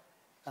part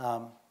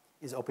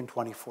is open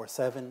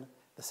 24/7.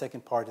 The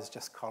second part is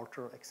just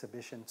culture,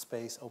 exhibition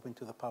space, open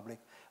to the public.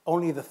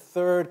 Only the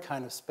third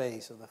kind of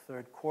space, or the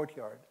third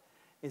courtyard,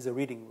 is a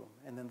reading room.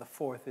 And then the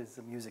fourth is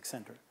the music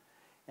center.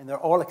 And they're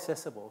all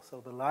accessible. So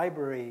the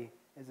library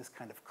is this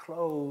kind of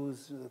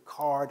closed,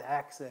 card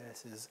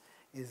access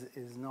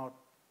is not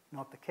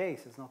the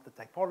case. It's not the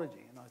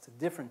typology. It's a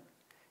different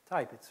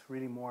type. It's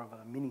really more of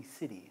a mini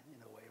city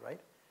in a way,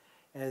 right?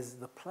 As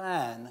the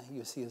plan,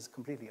 you see, is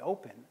completely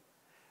open.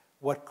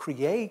 What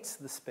creates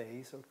the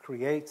space or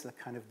creates a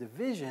kind of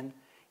division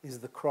is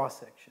the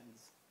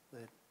cross-sections,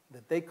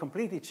 that they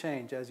completely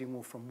change as you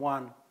move from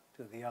one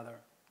to the other,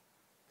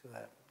 to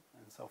that,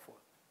 and so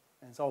forth.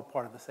 And it's all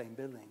part of the same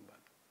building, but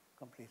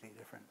completely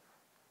different.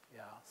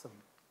 Yeah, some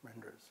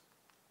renders.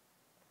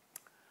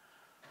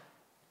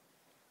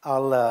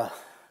 I'll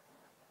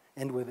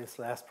end with this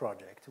last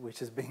project, which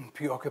has been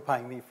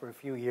preoccupying me for a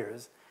few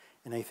years,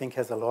 and I think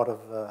has a lot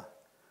of a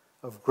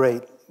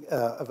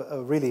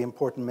really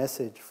important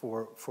message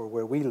for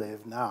where we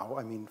live now,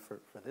 for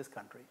this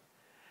country.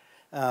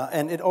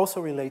 And it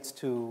also relates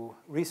to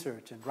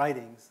research and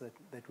writings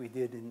that we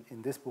did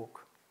in this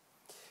book.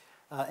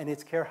 And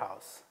it's care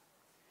house.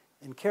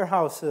 And care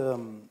house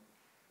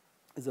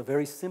is a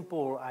very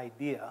simple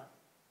idea.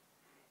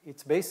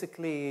 It's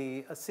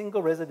basically a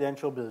single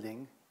residential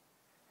building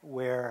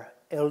where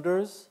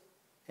elders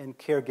and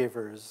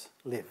caregivers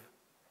live,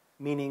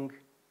 meaning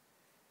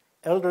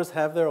elders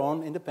have their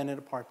own independent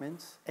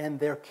apartments, and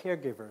their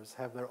caregivers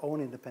have their own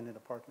independent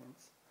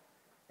apartments.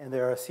 And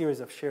there are a series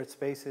of shared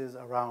spaces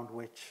around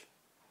which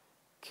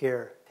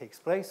care takes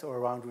place or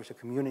around which a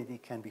community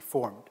can be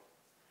formed.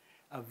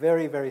 A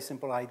very, very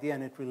simple idea,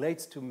 and it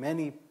relates to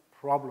many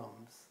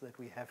problems that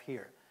we have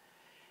here.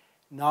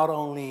 Not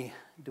only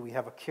do we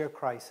have a care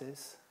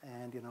crisis,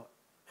 and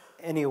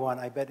anyone,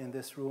 I bet, in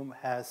this room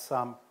has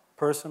some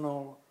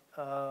personal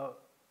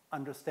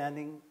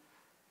understanding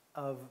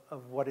of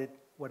what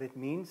it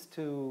means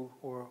to,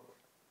 or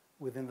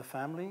within the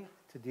family,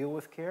 to deal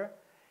with care,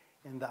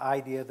 and the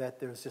idea that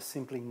there's just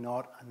simply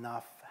not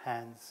enough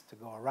hands to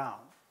go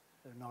around.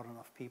 There are not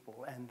enough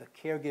people. And the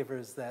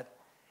caregivers that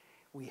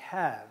we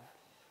have,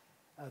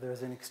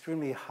 there's an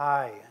extremely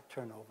high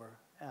turnover.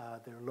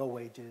 They're low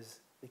wages.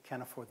 They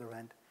can't afford the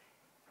rent.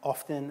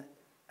 Often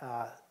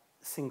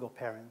single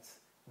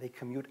parents. They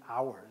commute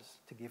hours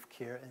to give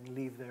care and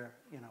leave their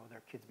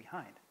kids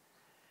behind.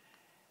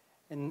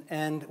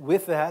 And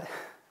with that,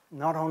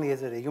 not only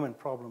is it a human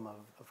problem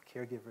of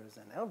caregivers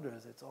and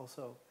elders, it's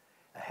also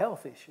a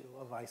health issue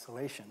of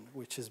isolation,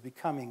 which is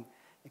becoming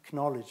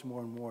acknowledged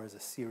more and more as a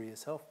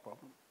serious health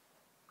problem.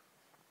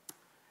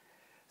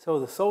 So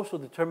the social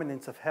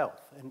determinants of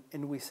health,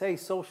 and we say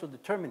social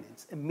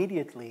determinants,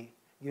 immediately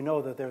you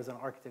know that there's an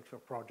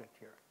architectural project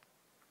here.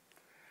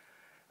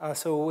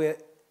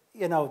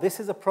 This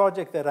is a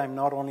project that I'm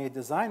not only a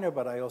designer,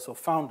 but I also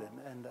founded,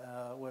 and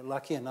we're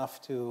lucky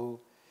enough to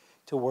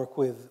work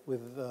with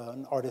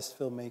an artist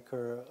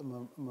filmmaker,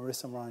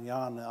 Marissa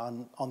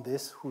Maragnan, on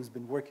this, who's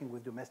been working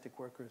with domestic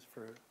workers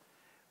for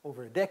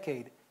over a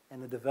decade,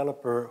 and a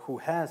developer who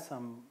has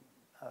some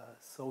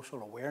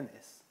social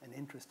awareness and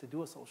interest to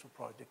do a social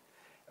project,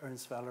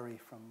 Ernst Valerie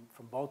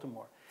from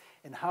Baltimore.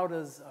 And how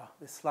does,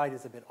 this slide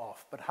is a bit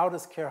off, but how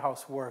does Care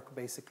House work?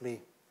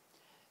 Basically,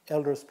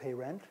 elders pay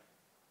rent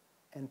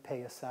and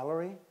pay a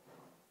salary.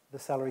 The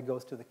salary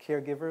goes to the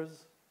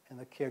caregivers, and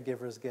the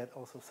caregivers get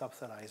also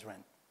subsidized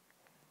rent.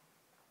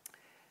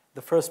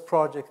 The first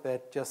project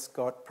that just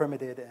got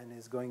permitted and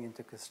is going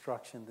into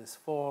construction this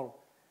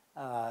fall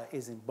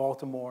is in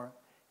Baltimore,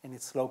 and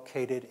it's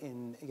located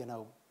in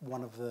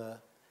one of the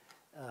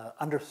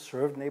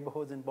underserved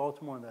neighborhoods in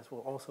Baltimore, and that's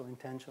also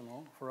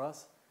intentional for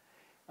us.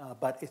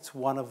 But it's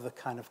one of the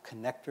kind of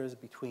connectors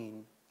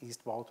between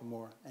East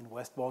Baltimore and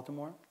West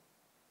Baltimore.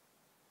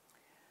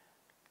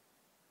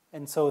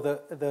 And so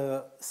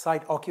the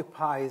site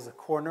occupies a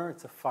corner.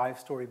 It's a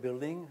 5-story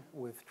building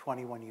with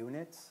 21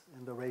 units,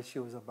 and the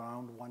ratio is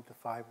around 1:5,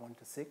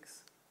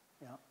 1:6.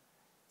 Yeah.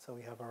 So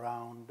we have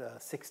around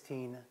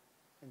 16,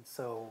 and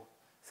so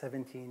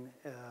 17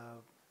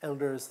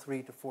 elders,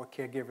 3 to 4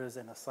 caregivers,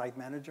 and a site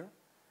manager.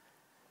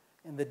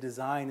 And the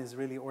design is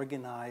really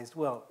organized.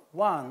 Well,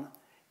 one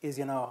is,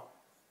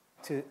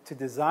 to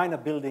design a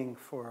building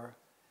for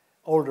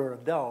older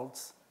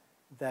adults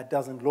that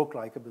doesn't look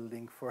like a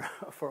building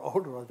for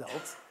older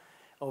adults.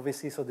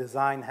 Obviously, so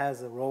design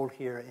has a role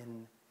here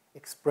in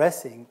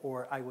expressing,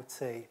 or I would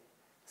say,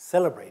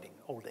 celebrating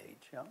old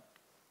age. Yeah?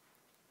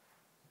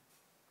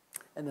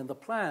 And then the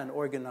plan,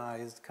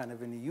 organized kind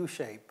of in a U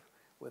shape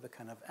with a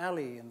kind of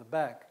alley in the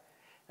back,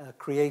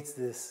 creates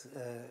this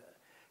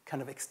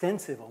kind of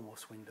extensive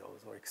almost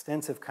windows or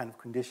extensive kind of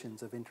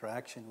conditions of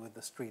interaction with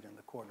the street and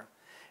the corner.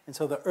 And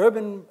so the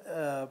urban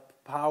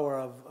power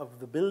of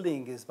the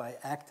building is by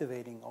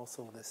activating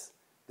also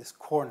this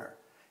corner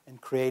and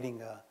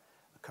creating a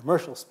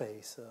commercial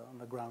space on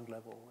the ground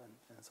level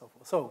and so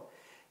forth. So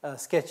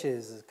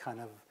sketches is kind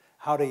of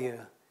how do you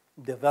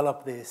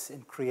develop this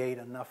and create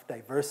enough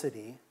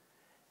diversity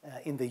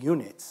in the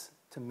units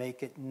to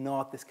make it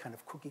not this kind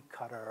of cookie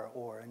cutter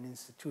or an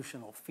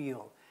institutional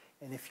feel.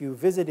 And if you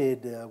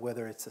visited,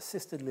 whether it's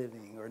assisted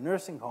living or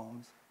nursing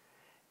homes,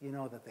 you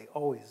know that they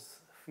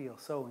always feel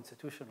so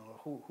institutional.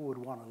 Who would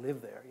want to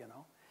live there,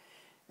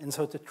 And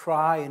so to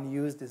try and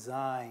use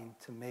design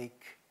to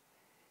make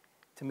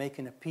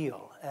an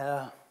appeal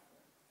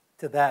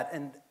to that.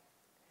 And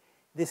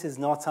this is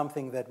not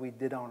something that we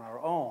did on our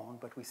own,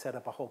 but we set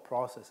up a whole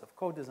process of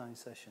co-design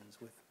sessions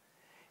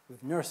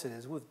with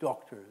nurses, with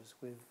doctors,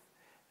 with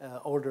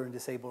older and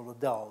disabled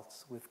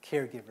adults, with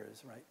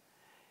caregivers, right?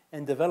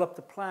 And developed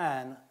a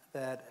plan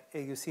that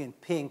you see in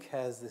pink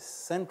has this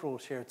central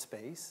shared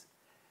space,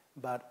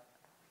 but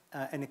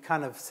and it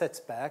kind of sets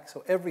back.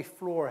 So every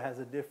floor has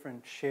a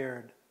different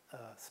shared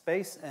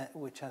space,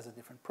 which has a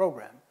different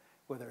program,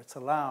 whether it's a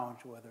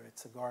lounge, whether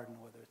it's a garden,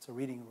 whether it's a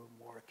reading room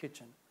or a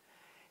kitchen.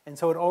 And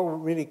so it all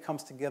really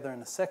comes together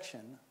in a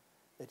section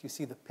that you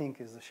see. The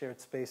pink is the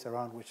shared space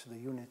around which the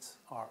units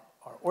are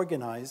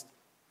organized.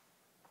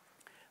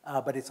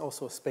 But it's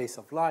also a space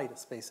of light, a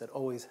space that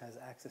always has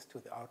access to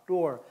the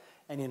outdoor.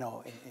 And in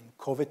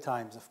COVID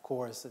times, of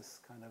course, this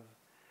kind of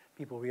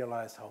people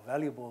realized how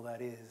valuable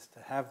that is to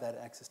have that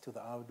access to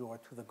the outdoor,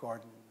 to the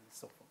garden, and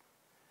so forth.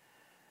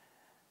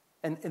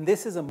 And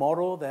this is a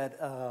model that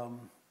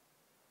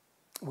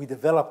we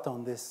developed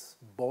on this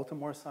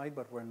Baltimore site,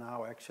 but we're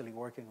now actually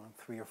working on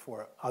 3 or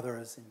 4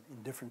 others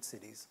in different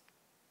cities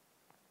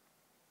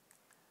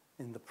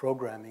in the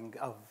programming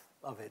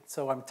of it.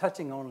 So I'm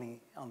touching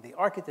only on the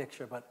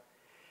architecture, but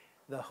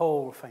the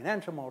whole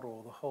financial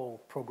model, the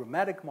whole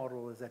programmatic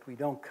model is that we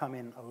don't come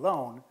in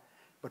alone,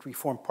 but we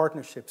form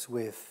partnerships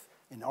with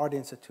an art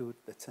institute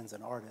that sends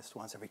an artist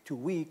once every 2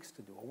 weeks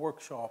to do a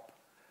workshop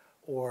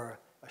or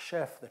a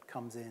chef that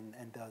comes in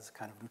and does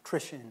kind of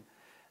nutrition.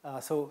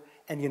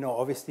 And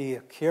obviously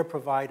a care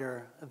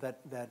provider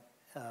that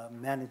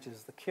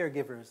manages the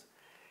caregivers.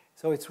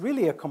 So it's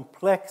really a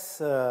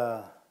complex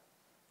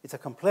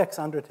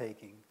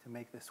undertaking to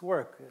make this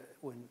work.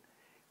 When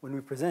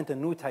we present a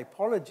new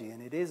typology,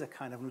 and it is a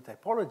kind of new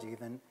typology,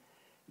 then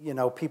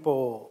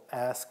people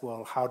ask,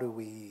 well, how do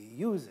we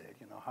use it?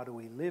 How do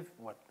we live?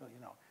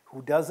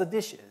 Who does the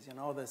dishes?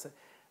 There's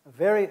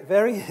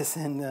various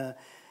and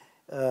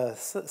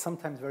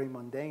sometimes very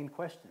mundane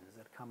questions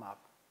that come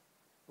up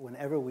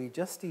whenever we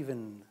just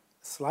even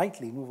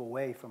slightly move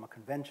away from a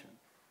convention.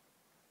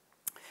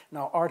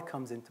 Now, art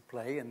comes into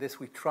play, and this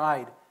we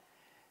tried.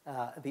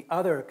 The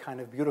other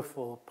kind of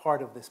beautiful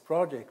part of this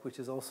project, which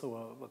is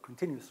also a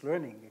continuous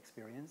learning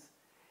experience,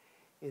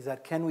 is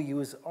that can we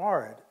use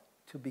art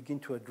to begin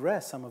to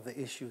address some of the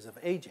issues of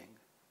aging,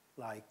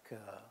 like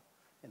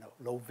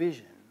low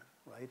vision,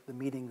 right? The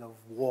meeting of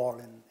wall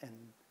and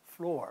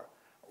floor,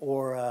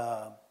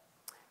 or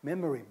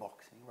memory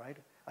boxing, right?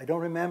 I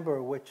don't remember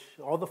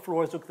all the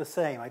floors look the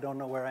same. I don't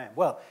know where I am.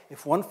 Well,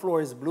 if one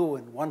floor is blue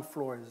and one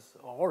floor is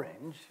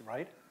orange,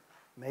 right?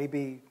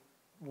 Maybe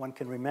one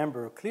can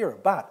remember clearer.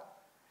 But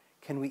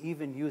can we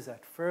even use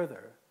that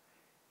further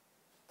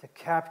to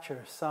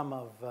capture some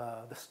of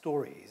the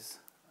stories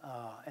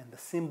and the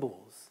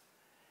symbols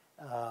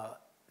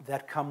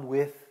that come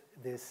with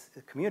this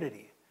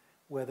community,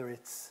 whether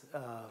it's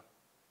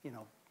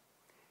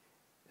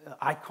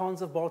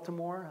icons of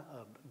Baltimore,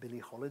 Billie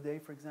Holiday,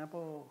 for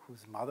example,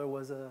 whose mother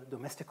was a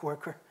domestic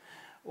worker,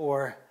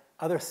 or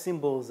other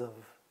symbols of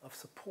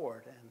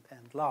support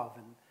and love.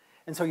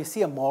 And so you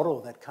see a model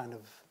that kind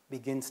of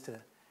begins to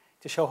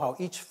show how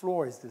each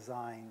floor is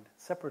designed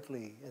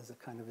separately as a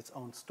kind of its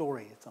own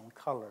story, its own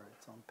color,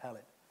 its own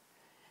palette.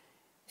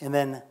 And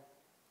then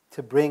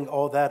to bring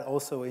all that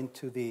also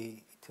into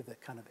the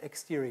kind of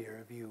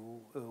exterior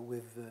view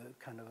with the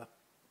kind of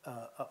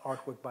a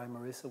artwork by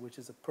Marissa, which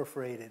is a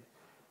perforated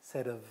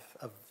set of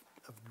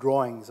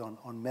drawings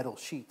on metal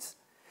sheets.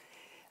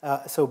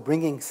 So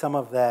bringing some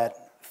of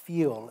that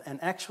feel,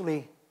 and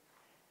actually,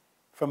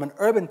 from an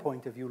urban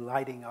point of view,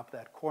 lighting up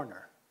that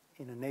corner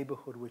in a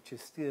neighborhood which is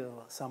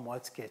still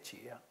somewhat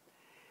sketchy. Yeah?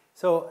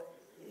 So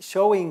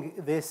showing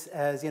this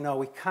as, I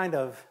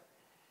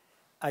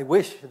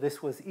wish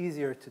this was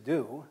easier to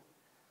do,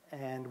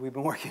 and we've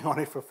been working on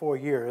it for 4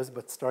 years,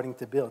 but starting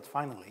to build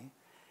finally.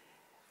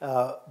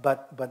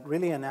 But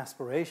really an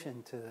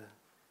aspiration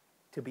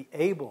to be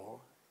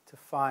able to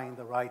find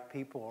the right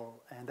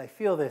people. And I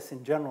feel this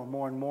in general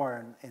more and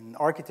more in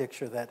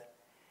architecture, that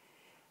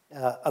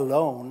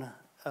alone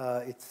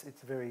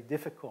it's very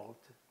difficult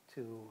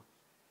to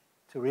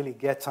really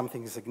get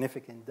something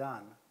significant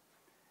done.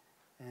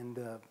 And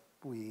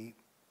we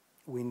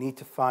need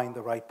to find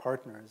the right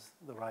partners,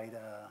 the right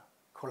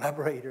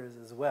collaborators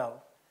as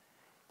well,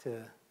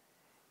 to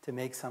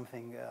make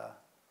something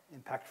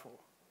impactful.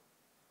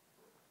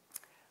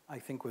 I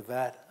think with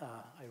that,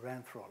 I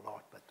ran through a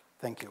lot, but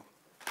thank you.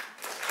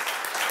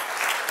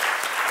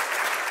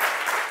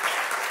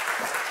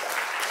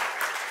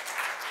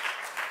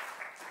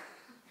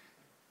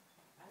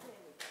 Are there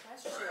any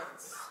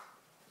questions?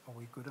 Are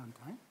we good on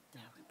time?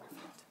 Yeah, we're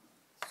perfect.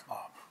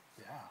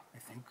 Yeah, I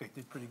think we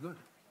did pretty good.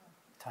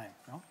 Time,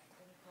 no? Any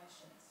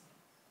questions?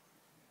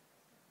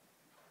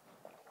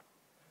 What?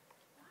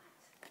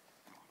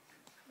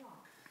 No.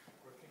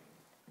 Working.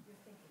 You're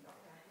thinking,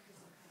 okay.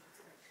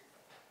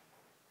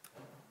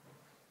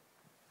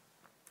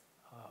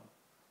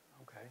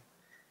 Okay.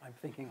 I'm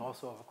thinking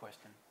also of a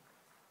question.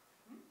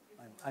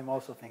 I'm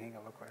also thinking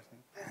of a question.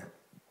 At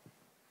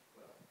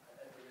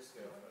the risk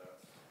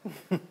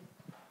of a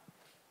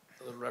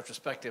little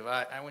retrospective,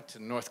 I went to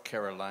North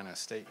Carolina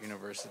State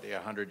University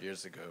 100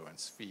 years ago, and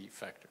Svi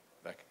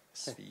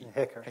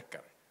Hecker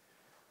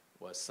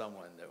was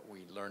someone that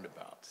we learned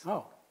about.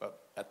 Oh.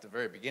 But at the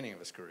very beginning of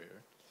his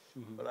career.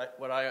 Mm-hmm. But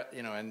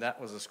and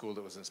that was a school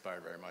that was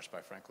inspired very much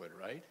by Frank Lloyd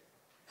Wright.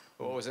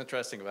 But what was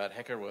interesting about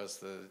Hecker was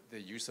the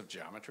use of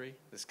geometry,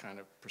 this kind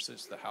of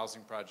pursuits, the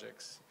housing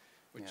projects,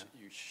 which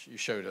you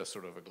showed us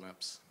sort of a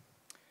glimpse.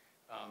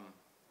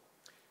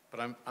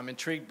 But I'm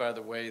intrigued by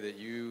the way that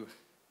you've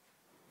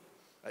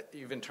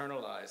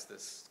internalized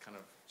this kind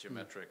of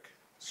geometric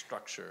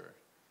structure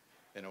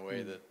in a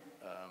way that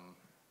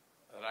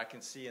I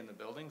can see in the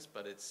buildings,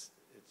 but it's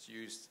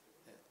used,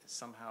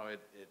 somehow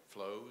it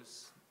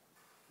flows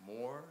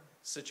more.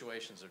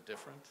 Situations are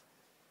different.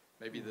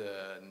 Maybe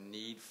the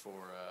need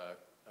for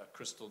a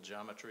crystal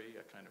geometry,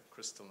 a kind of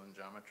crystalline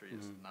geometry,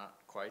 is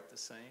not quite the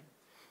same.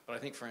 But I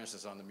think, for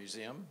instance, on the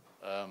museum,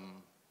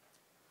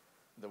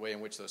 the way in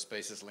which those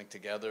spaces link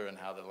together and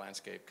how the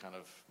landscape kind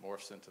of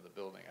morphs into the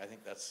building, I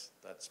think that's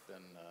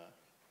been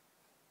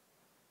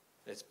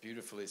it's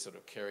beautifully sort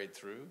of carried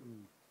through.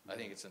 I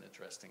think it's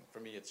for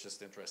me, it's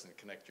just interesting to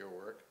connect your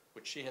work,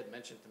 which she had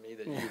mentioned to me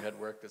that you had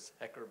worked as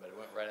Hecker, but it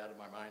went right out of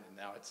my mind, and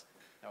now it's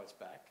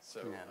back.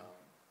 So.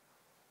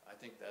 I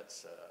think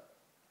that's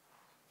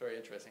very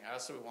interesting. I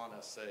also want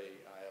to say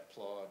I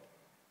applaud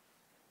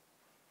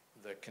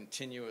the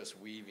continuous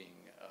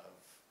weaving of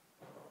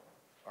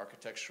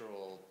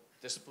architectural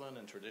discipline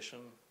and tradition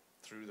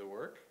through the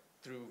work,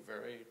 through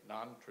very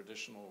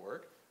non-traditional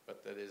work,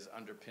 but that is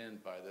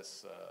underpinned by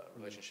this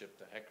relationship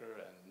to Hecker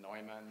and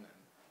Neumann and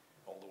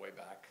all the way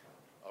back,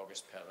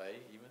 Auguste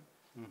Perret even.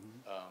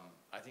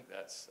 I think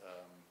that's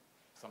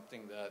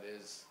something that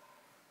is,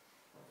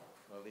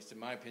 well, at least in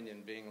my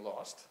opinion, being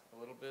lost a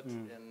little bit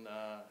in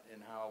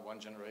how one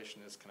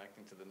generation is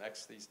connecting to the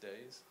next these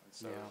days. And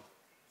so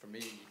for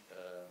me,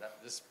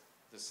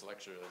 this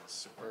lecture is a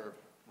superb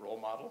role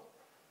model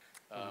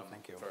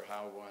Thank you. for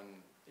how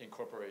one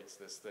incorporates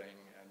this thing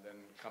and then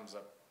comes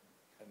up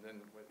and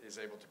then is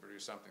able to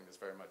produce something that's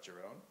very much your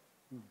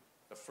own.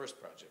 The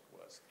first project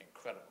was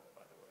incredible,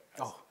 by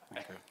the way.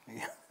 Thank you.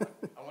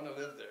 I want to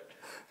live there.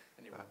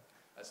 Anyway,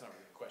 that's not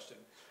really a question,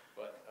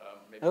 but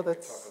maybe No, we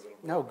could talk a little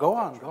bit no. about Go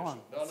that on, go on.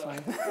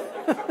 tradition.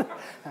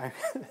 That's fine.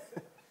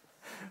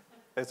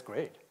 That's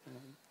great.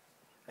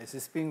 Is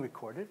this being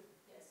recorded?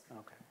 Yes.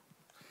 Okay.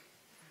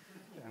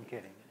 I'm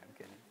kidding.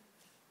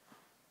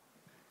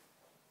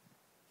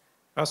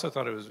 I also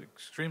thought it was an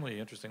extremely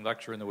interesting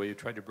lecture in the way you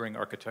tried to bring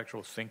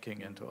architectural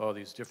thinking into all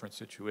these different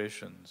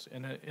situations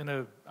in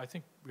a I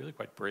think, really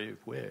quite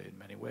brave way in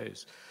many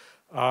ways.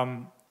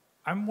 I'm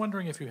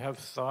wondering if you have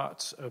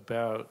thoughts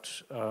about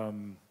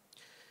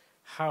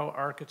how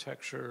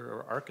architecture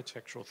or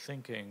architectural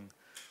thinking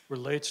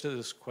relates to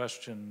this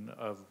question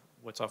of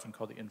what's often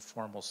called the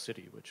informal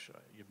city, which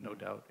you've no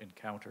doubt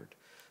encountered.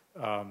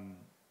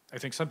 I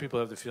think some people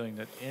have the feeling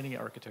that any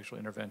architectural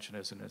intervention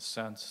is, in a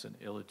sense, an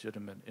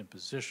illegitimate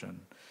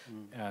imposition,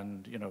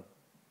 and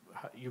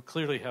you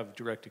clearly have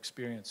direct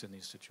experience in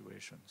these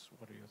situations.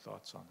 What are your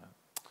thoughts on that?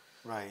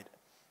 Right.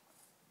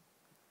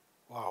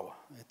 Wow.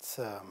 It's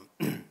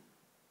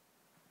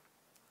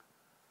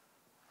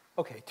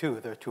okay.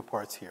 There are two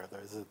parts here.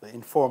 There's the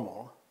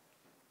informal,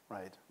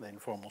 right? The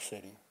informal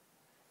city,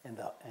 and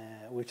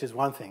which is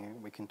one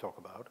thing we can talk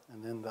about,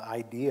 and then the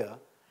idea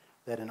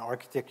that an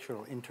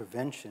architectural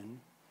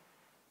intervention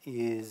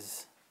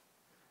is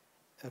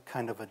a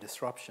kind of a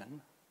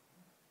disruption.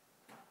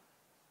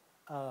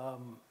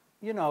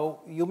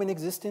 Human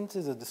existence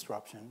is a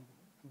disruption,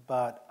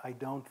 but I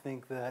don't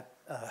think that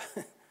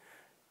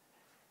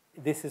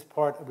this is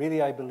part,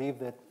 really I believe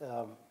that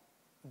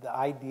the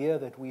idea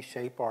that we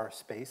shape our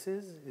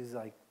spaces is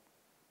like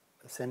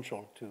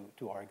essential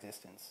to our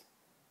existence.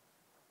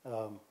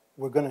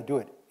 We're going to do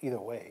it either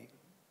way.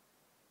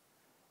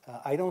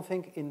 I don't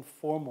think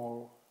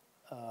informal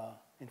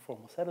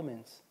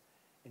settlements,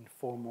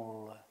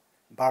 informal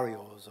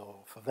barrios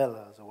or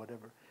favelas or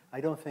whatever,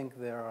 I don't think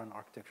they're an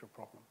architectural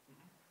problem.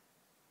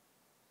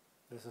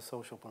 There's a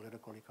social,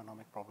 political,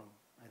 economic problem.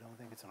 I don't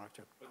think it's an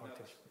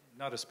architecture.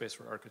 Not a space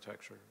for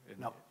architecture.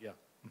 No. Yeah.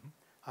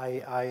 I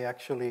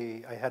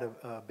had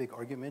a big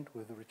argument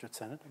with Richard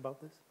Sennett about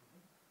this.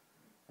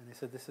 And he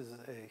said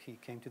he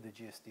came to the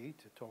GSD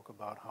to talk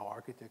about how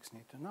architects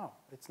need to know.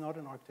 It's not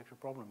an architecture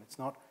problem. It's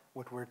not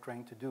what we're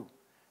trying to do.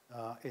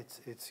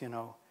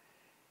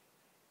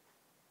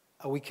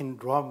 We can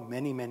draw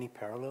many, many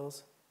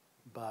parallels,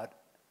 but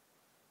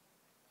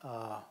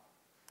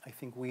I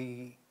think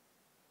we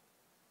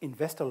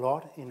invest a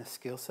lot in a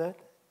skill set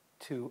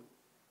to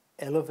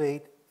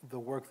elevate the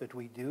work that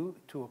we do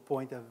to a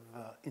point of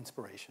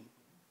inspiration.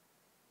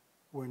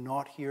 We're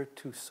not here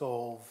to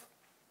solve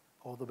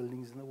all the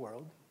buildings in the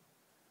world,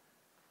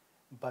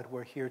 but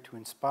we're here to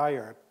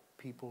inspire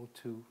people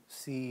to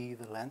see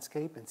the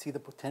landscape and see the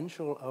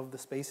potential of the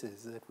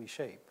spaces that we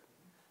shape,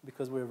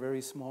 because we're a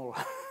very small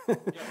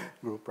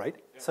group, right?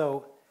 Yeah.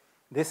 So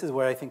this is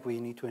where I think we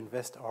need to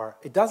invest our.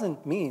 It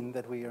doesn't mean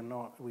that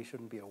we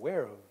shouldn't be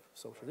aware of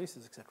social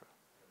issues, etc.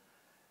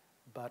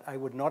 But I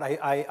would not.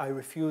 I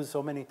refuse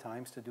so many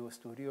times to do a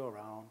studio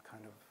around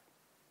kind of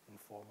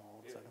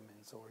informal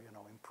settlements or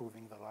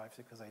improving the lives,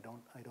 because I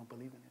don't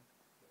believe in it.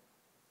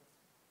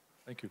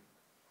 Thank you.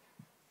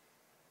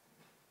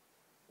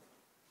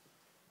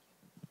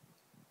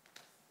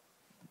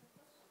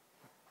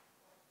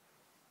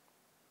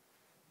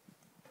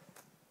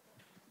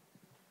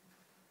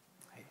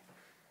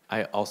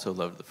 I also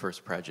loved the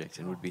first project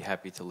and would be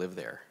happy to live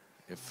there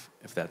if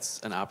that's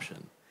an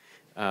option.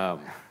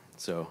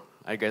 So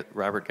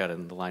Robert got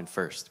in the line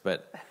first.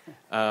 But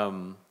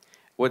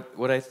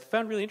what I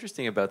found really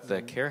interesting about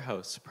the Care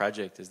House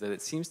project is that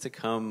it seems to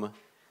come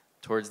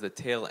towards the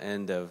tail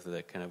end of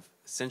the kind of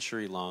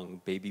century-long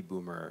baby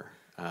boomer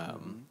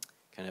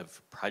kind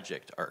of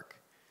project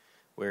arc,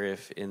 where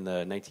if in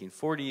the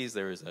 1940s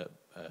there was a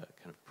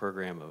kind of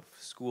program of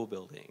school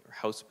building or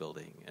house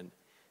building, and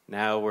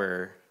now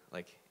we're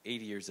like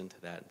 80 years into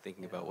that and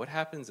thinking about what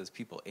happens as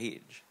people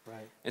age.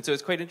 Right. And so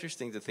it's quite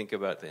interesting to think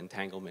about the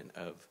entanglement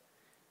of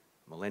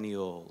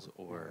millennials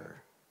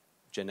or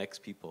Gen X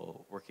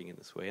people working in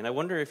this way. And I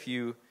wonder if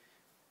you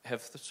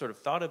have sort of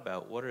thought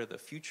about what are the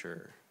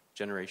future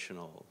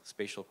generational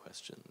spatial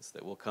questions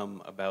that will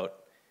come about,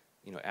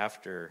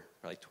 after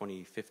probably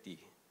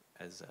 2050,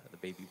 as the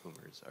baby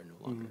boomers are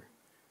no longer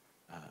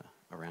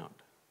around.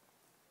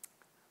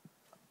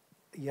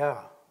 Yeah.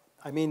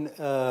 I mean,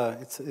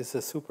 it's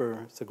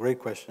a great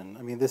question.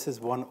 I mean, this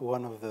is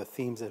one of the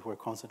themes that we're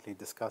constantly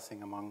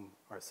discussing among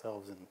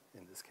ourselves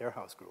in this care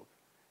house group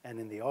and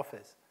in the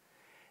office.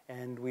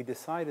 And we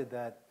decided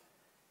that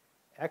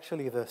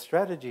actually the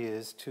strategy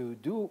is to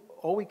do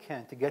all we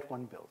can to get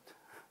one built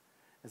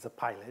as a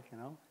pilot, you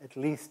know, at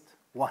least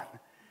one,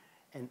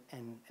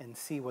 and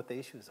see what the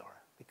issues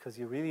are. Because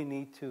you really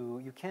need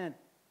to, you can't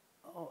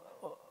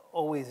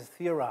always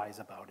theorize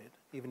about it.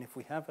 Even if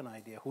we have an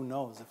idea, who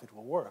knows if it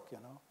will work, you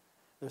know?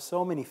 There's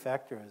so many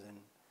factors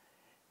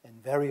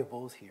and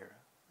variables here.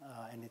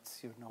 And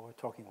it's, you know, we're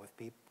talking with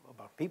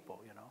about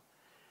people, you know?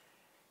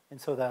 And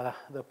so the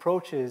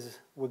approach is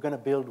we're going to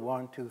build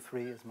 1, 2,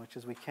 3 as much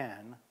as we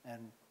can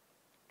and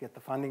get the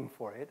funding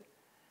for it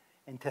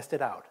and test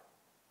it out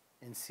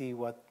and see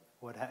what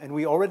and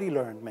we already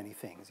learned many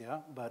things, yeah?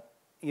 But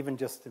even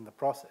just in the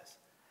process.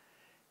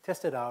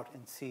 Test it out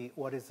and see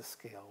what is the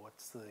scale,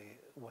 what's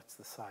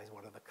the size,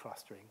 what are the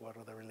clustering, what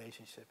are the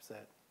relationships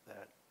that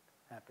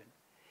happen.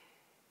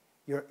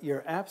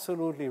 You're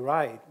absolutely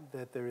right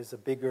that there is a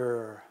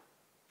bigger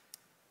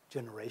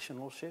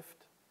generational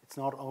shift. It's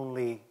not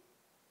only,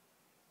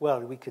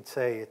 well, we could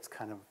say it's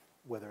kind of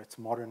whether it's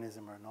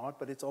modernism or not,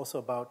 but it's also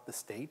about the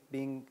state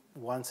being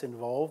once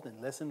involved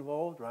and less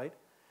involved, right?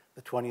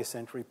 The 20th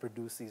century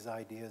produced these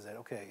ideas that,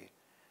 okay,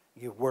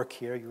 you work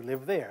here, you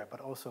live there,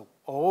 but also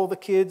all the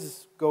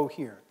kids go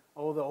here,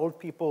 all the old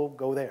people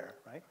go there,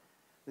 right?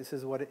 This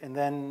is what, and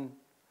then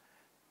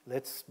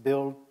let's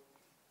build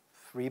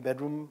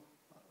 3-bedroom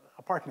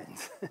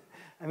apartments.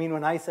 I mean,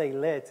 when I say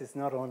let's, it's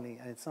not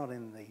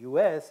in the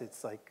US,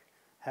 it's like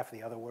half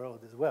the other world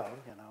as well,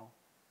 you know.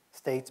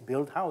 States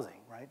build housing,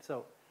 right?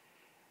 So,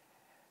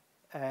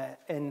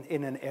 and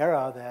in an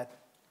era that,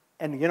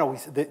 and you know,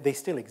 they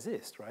still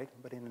exist, right?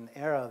 But in an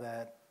era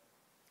that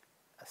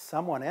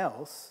someone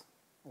else,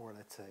 or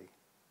let's say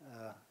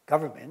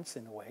governments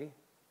in a way,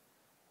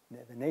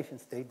 the nation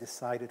state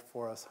decided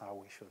for us how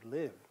we should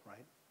live,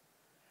 right?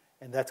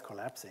 And that's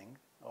collapsing,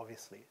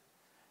 obviously.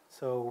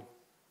 So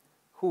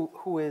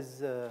who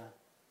is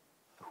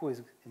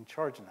in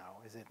charge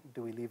now?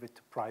 Do we leave it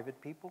to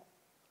private people,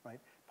 right?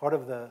 Part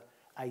of the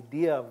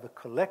idea of the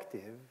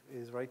collective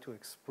is, right, to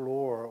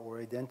explore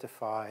or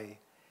identify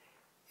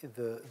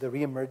the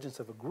reemergence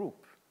of a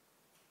group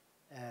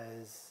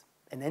as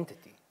an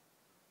entity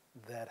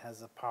that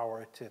has the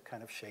power to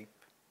kind of shape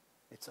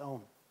its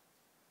own,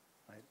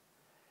 right?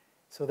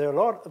 So there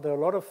are a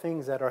lot of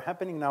things that are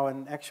happening now,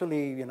 and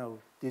actually, you know,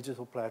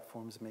 digital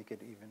platforms make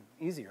it even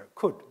easier,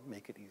 could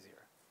make it easier.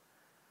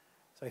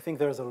 So I think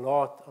there's a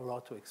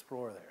lot to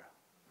explore there.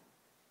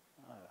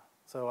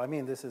 So I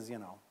mean, this is, you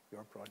know,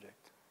 your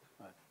project,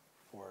 but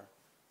or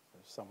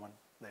there's someone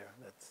there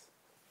that's,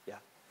 yeah.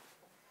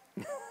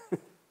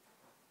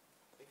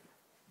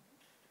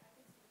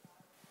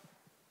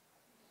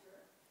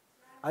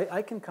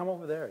 I can come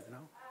over there, you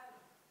know.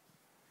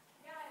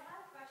 Yeah, I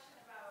had a question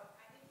about,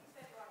 I think you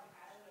said you're on the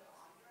island of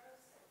Andros.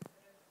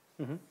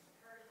 Mm-hmm.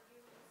 Heard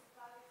you use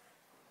plugs,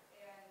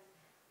 and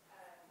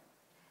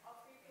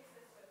I'll preface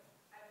this with,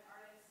 I'm an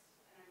artist,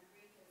 and I'm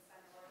Greek, and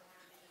spent a lot of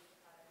time in the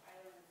Cycladic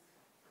Islands.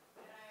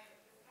 And I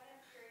was kind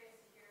of curious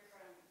to hear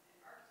from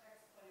an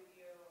architect's point of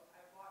view.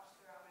 I've watched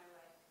throughout my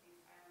life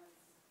these islands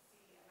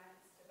see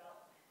immense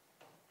development.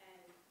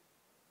 And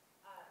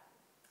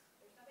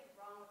there's nothing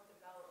wrong with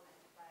development,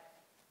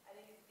 but I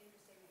think it's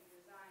interesting that you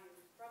design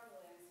from the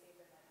landscape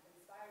and then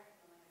inspired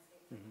from the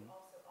landscape, but you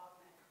also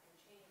augment and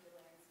change the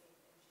landscape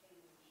and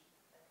change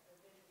like the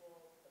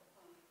visual, the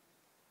point.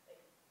 Like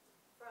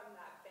from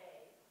that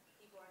bay,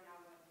 people are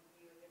now going to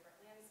view a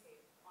different landscape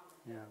on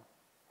the hill.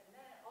 Yeah. And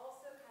then it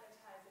also kind of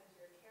ties into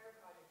your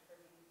care project for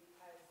me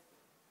because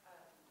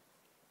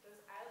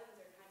those islands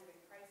are kind of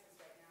in crisis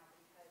right now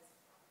because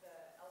the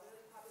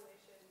elderly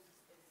population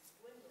is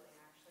dwindling,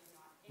 actually,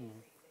 not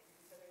increasing.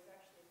 So there's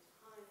actually a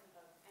ton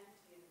of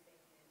empty and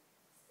vacant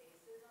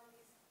spaces on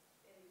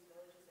in these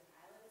villages and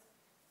islands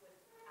with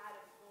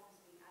added homes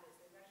being added.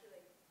 So there's actually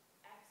like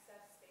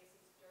excess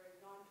spaces during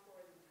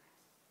non-tourism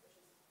times, which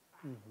is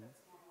fine.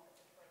 That's normal.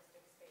 It's a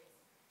touristic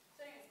space.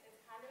 So anyways,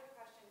 it's kind of a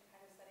question,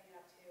 kind of setting it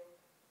up too.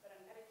 But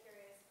I'm kind of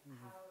curious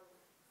how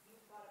you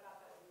thought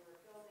about that when you were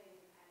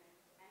building, and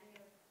if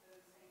any of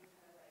those things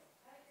kind of like,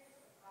 kind of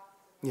curious what the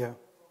process of Yeah.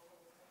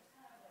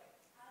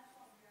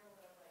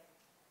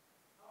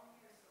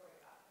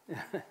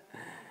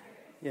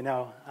 You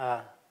know,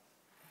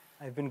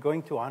 I've been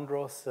going to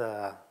Andros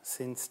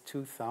since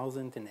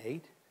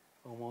 2008,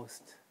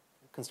 almost.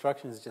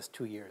 Construction is just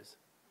 2 years.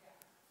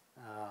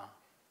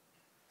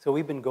 So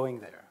we've been going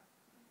there.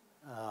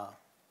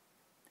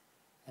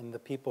 And the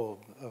people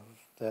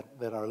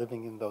that are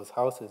living in those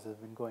houses have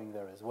been going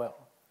there as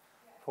well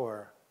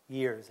for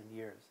years and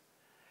years.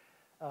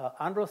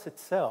 Andros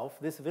itself,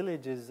 this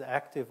village is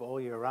active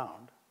all year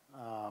round.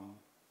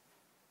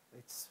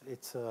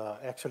 It's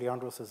actually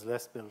Andros is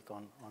less built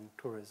on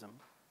tourism.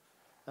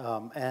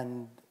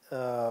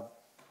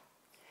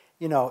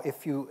 You know,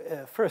 if you,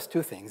 first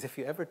two things, if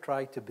you ever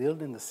try to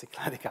build in the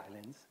Cycladic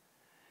Islands,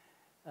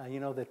 you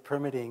know that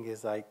permitting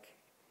is like,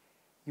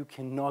 you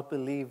cannot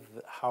believe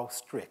how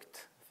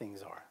strict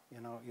things are.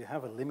 You know, you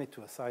have a limit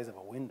to a size of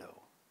a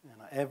window. You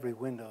know, every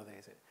window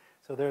they say.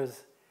 So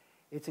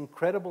it's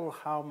incredible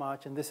how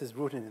much, and this is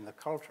rooted in the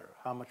culture,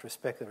 how much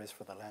respect there is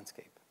for the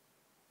landscape.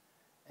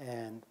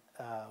 And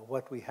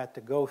what we had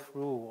to go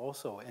through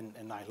also,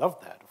 and I love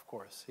that, of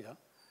course, yeah,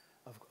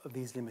 of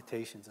these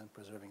limitations and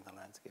preserving the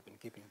landscape and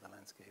keeping the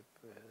landscape,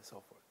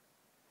 so forth.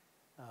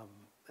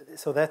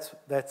 So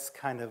that's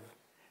kind of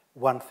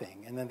one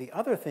thing. And then the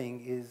other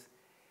thing is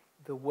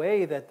the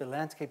way that the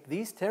landscape,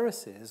 these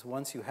terraces,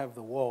 once you have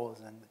the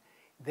walls, and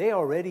they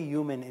already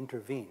human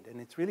intervened. And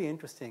it's really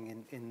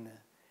interesting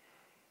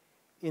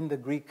in the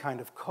Greek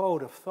kind of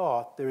code of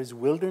thought, there is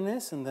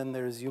wilderness and then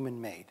there is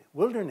human-made.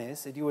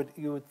 Wilderness, you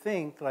would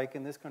think, like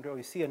in this country, oh,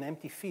 you see an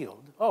empty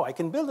field. Oh, I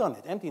can build on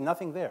it. Empty,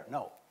 nothing there.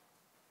 No.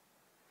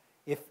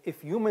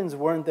 If humans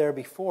weren't there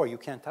before, you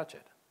can't touch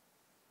it.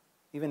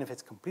 Even if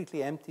it's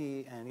completely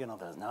empty and, you know,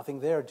 there's nothing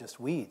there, just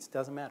weeds,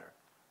 doesn't matter.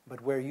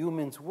 But where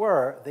humans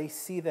were, they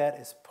see that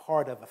as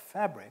part of a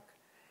fabric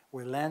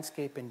where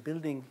landscape and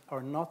building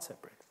are not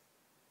separate.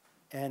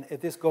 And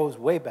this goes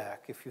way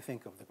back, if you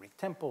think of the Greek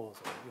temples,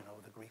 or, you know,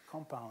 the Greek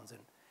compounds,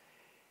 and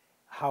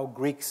how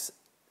Greeks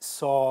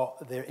saw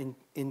their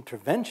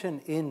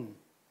intervention in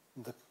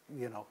the,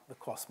 you know, the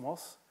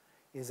cosmos,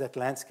 is that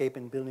landscape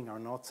and building are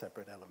not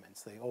separate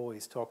elements. They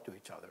always talk to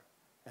each other.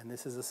 And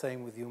this is the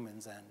same with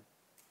humans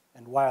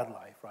and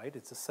wildlife, right?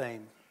 It's the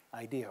same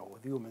idea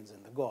with humans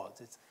and the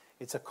gods.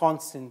 It's a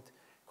constant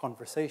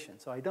conversation.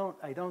 So I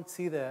don't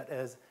see that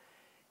as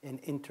an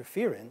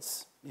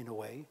interference, in a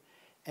way.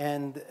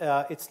 And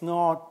it's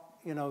not,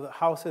 you know, the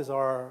houses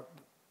are,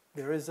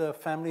 there is a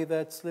family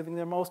that's living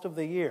there most of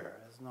the year.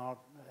 It's not,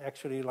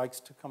 actually likes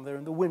to come there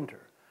in the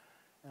winter.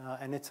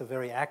 And it's a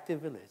very active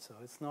village, so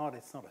it's not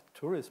a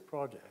tourist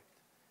project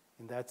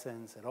in that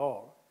sense at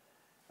all.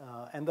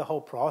 And the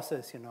whole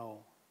process, you know,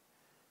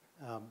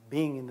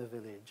 being in the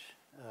village,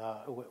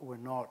 we're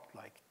not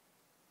like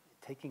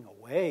taking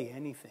away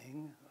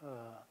anything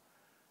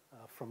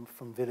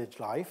from village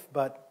life,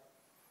 but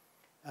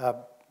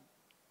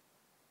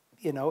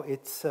you know,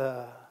 it's,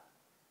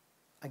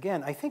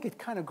 again, I think it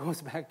kind of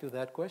goes back to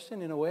that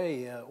question in a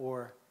way,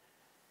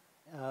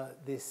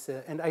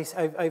 and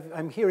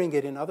I'm hearing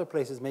it in other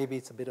places, maybe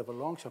it's a bit of a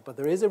long shot, but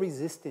there is a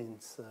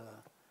resistance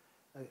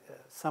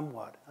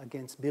somewhat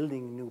against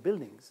building new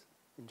buildings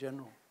in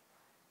general.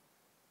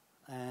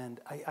 And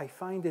I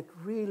find it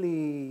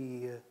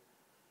really,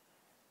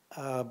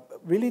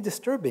 really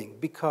disturbing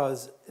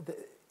because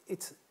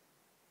it's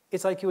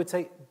like you would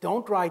say,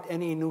 don't write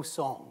any new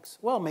songs.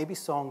 Well, maybe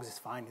songs is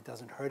fine. It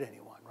doesn't hurt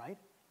anyone, right?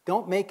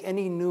 Don't make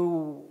any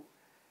new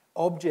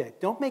object.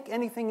 Don't make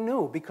anything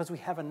new because we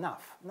have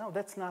enough. No,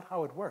 that's not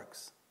how it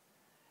works.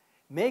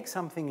 Make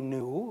something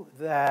new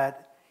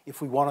that,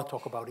 if we want to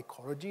talk about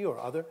ecology or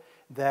other,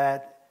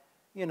 that,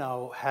 you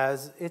know,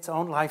 has its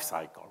own life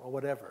cycle or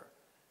whatever.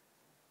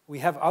 We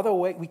have other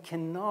ways. We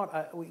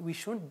cannot, we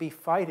shouldn't be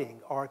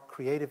fighting our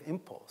creative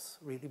impulse,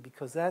 really,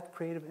 because that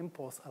creative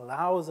impulse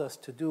allows us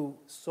to do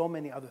so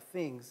many other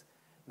things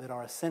that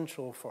are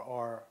essential for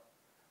our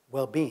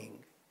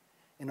well-being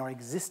in our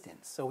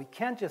existence. So we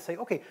can't just say,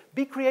 okay,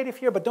 be creative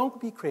here, but don't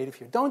be creative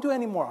here. Don't do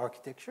any more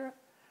architecture,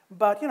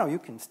 but, you know, you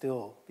can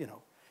still, you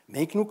know,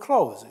 make new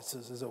clothes.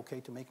 It's okay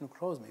to make new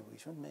clothes. Maybe we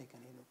shouldn't make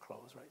any new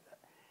clothes, right?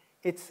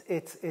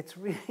 It's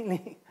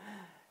really,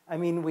 I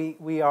mean,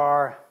 we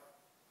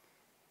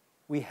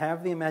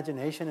have the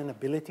imagination and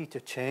ability to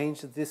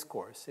change the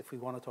discourse if we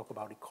want to talk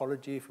about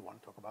ecology, if we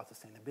want to talk about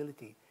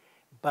sustainability,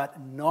 but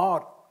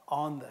not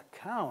on the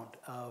account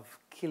of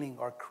killing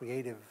our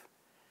creative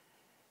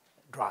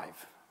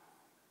drive.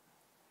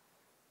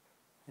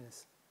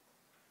 Yes.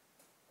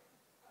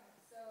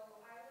 So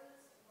I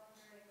was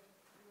wondering,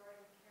 you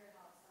already cared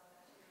about some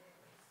of that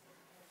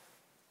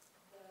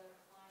the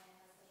client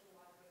has such a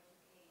wide range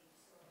of age,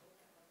 so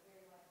a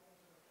very wide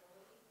range of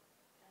ability,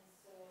 and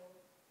so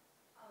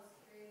I was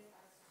curious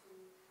as to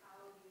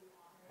how you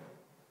honor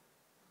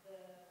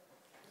the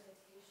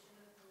limitation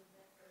of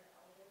movement for the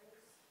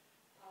elders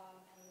and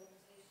the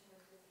limitation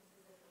of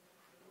distances that they can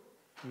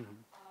do,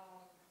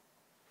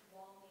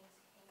 while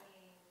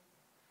maintaining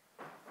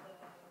the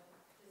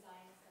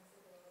design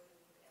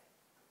sensibility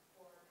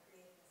for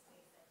creating a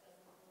space that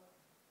doesn't look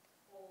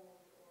old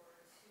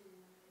or too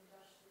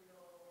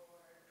industrial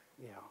or.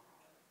 Yeah.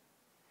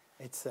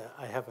 It's,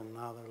 I have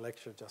another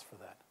lecture just for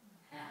that.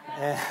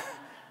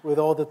 With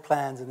all the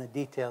plans and the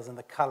details and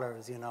the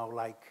colors, you know,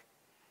 like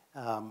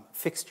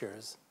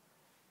fixtures,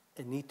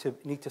 it need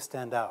to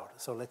stand out.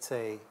 So let's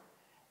say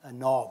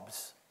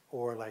knobs,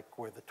 or like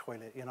where the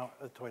toilet, you know,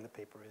 the toilet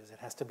paper is. It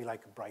has to be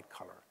like a bright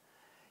color.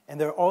 And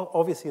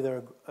obviously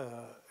there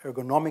are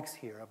ergonomics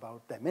here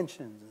about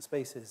dimensions and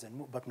spaces,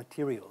 but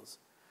materials,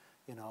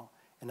 you know,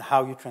 and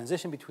how you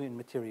transition between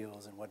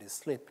materials and what is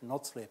slip,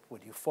 not slip,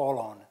 what you fall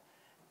on.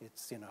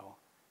 It's, you know,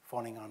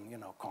 falling on, you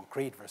know,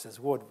 concrete versus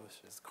wood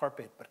versus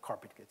carpet, but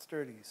carpet gets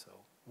dirty, so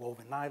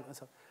woven nylon,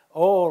 so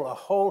a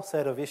whole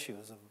set of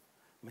issues of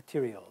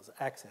materials,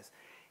 access.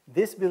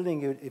 This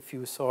building, if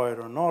you saw it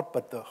or not,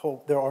 but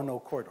there are no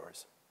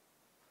corridors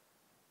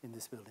in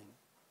this building.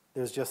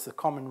 There's just a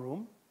common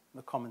room,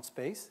 a common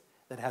space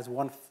that has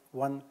one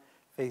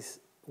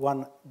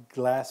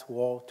glass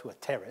wall to a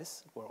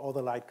terrace where all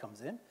the light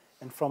comes in,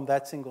 and from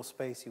that single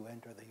space you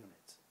enter the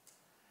units.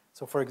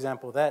 So for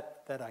example,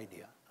 that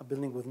idea, a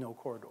building with no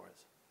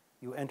corridors,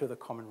 you enter the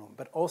common room,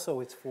 but also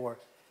it's for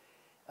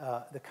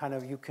the kind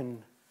of, you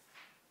can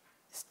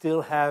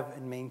still have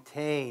and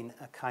maintain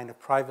a kind of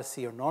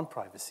privacy or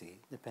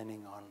non-privacy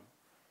depending on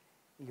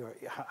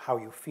how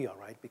you feel,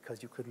 right?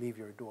 Because you could leave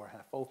your door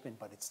half open,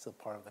 but it's still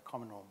part of the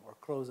common room, or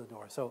close the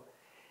door. So,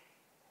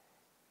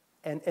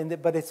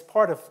 but it's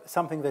part of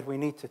something that we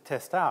need to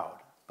test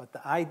out. But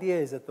the idea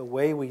is that the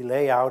way we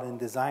lay out and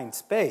design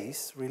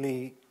space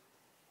really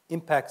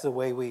impacts the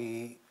way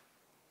we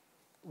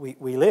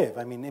live.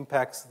 I mean,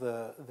 impacts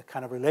the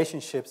kind of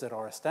relationships that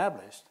are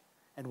established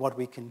and what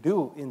we can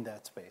do in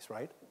that space,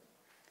 right?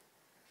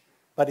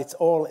 But it's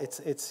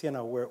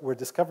we're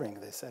discovering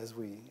this as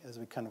we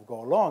kind of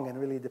go along, and it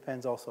really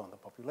depends also on the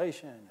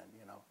population and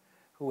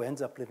who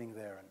ends up living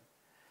there.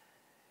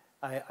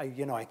 And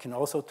I can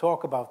also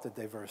talk about the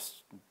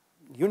diverse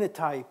unit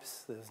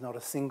types. There's not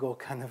a single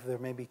kind of, there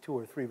may be 2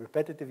 or 3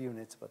 repetitive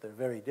units, but they're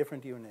very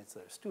different units.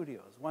 There are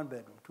studios, 1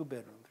 bedroom, 2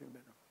 bedroom, 3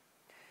 bedroom.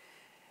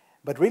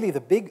 But really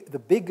the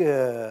big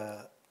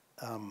I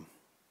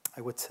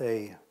would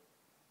say,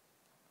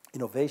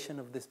 innovation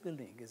of this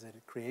building is that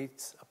it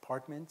creates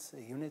apartments,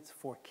 units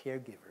for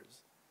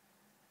caregivers.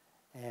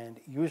 And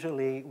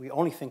usually we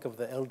only think of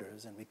the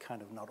elders, and we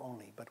kind of, not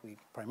only, but we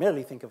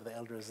primarily think of the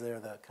elders.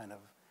 They're the kind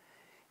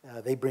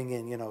of, they bring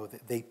in,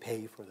 they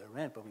pay for their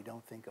rent, but we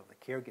don't think of the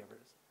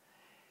caregivers.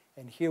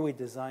 And here we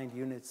designed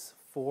units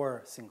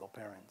for single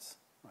parents,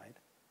 right?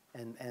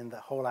 And the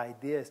whole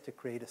idea is to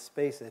create a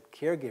space that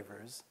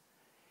caregivers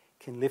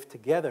can live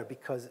together,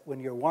 because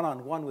when you're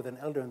one-on-one with an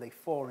elder and they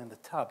fall in the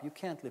tub, you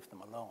can't lift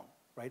them alone,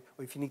 right?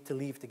 Or if you need to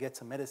leave to get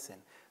some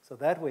medicine. So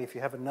that way, if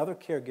you have another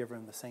caregiver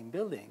in the same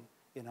building,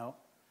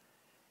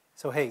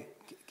 so hey,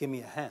 give me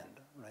a hand,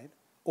 right?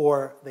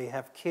 Or they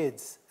have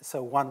kids,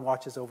 so one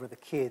watches over the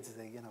kids,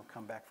 they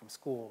come back from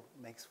school,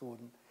 makes food,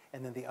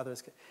 and then the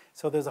others.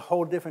 So there's a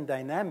whole different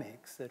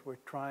dynamics that we're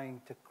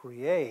trying to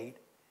create,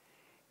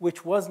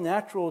 which was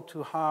natural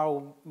to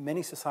how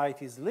many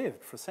societies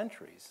lived for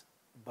centuries.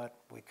 But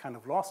we kind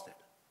of lost it.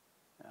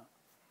 Yeah.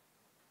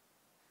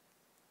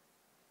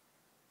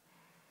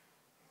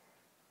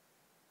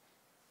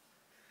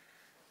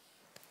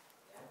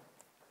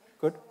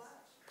 Good?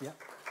 Yeah.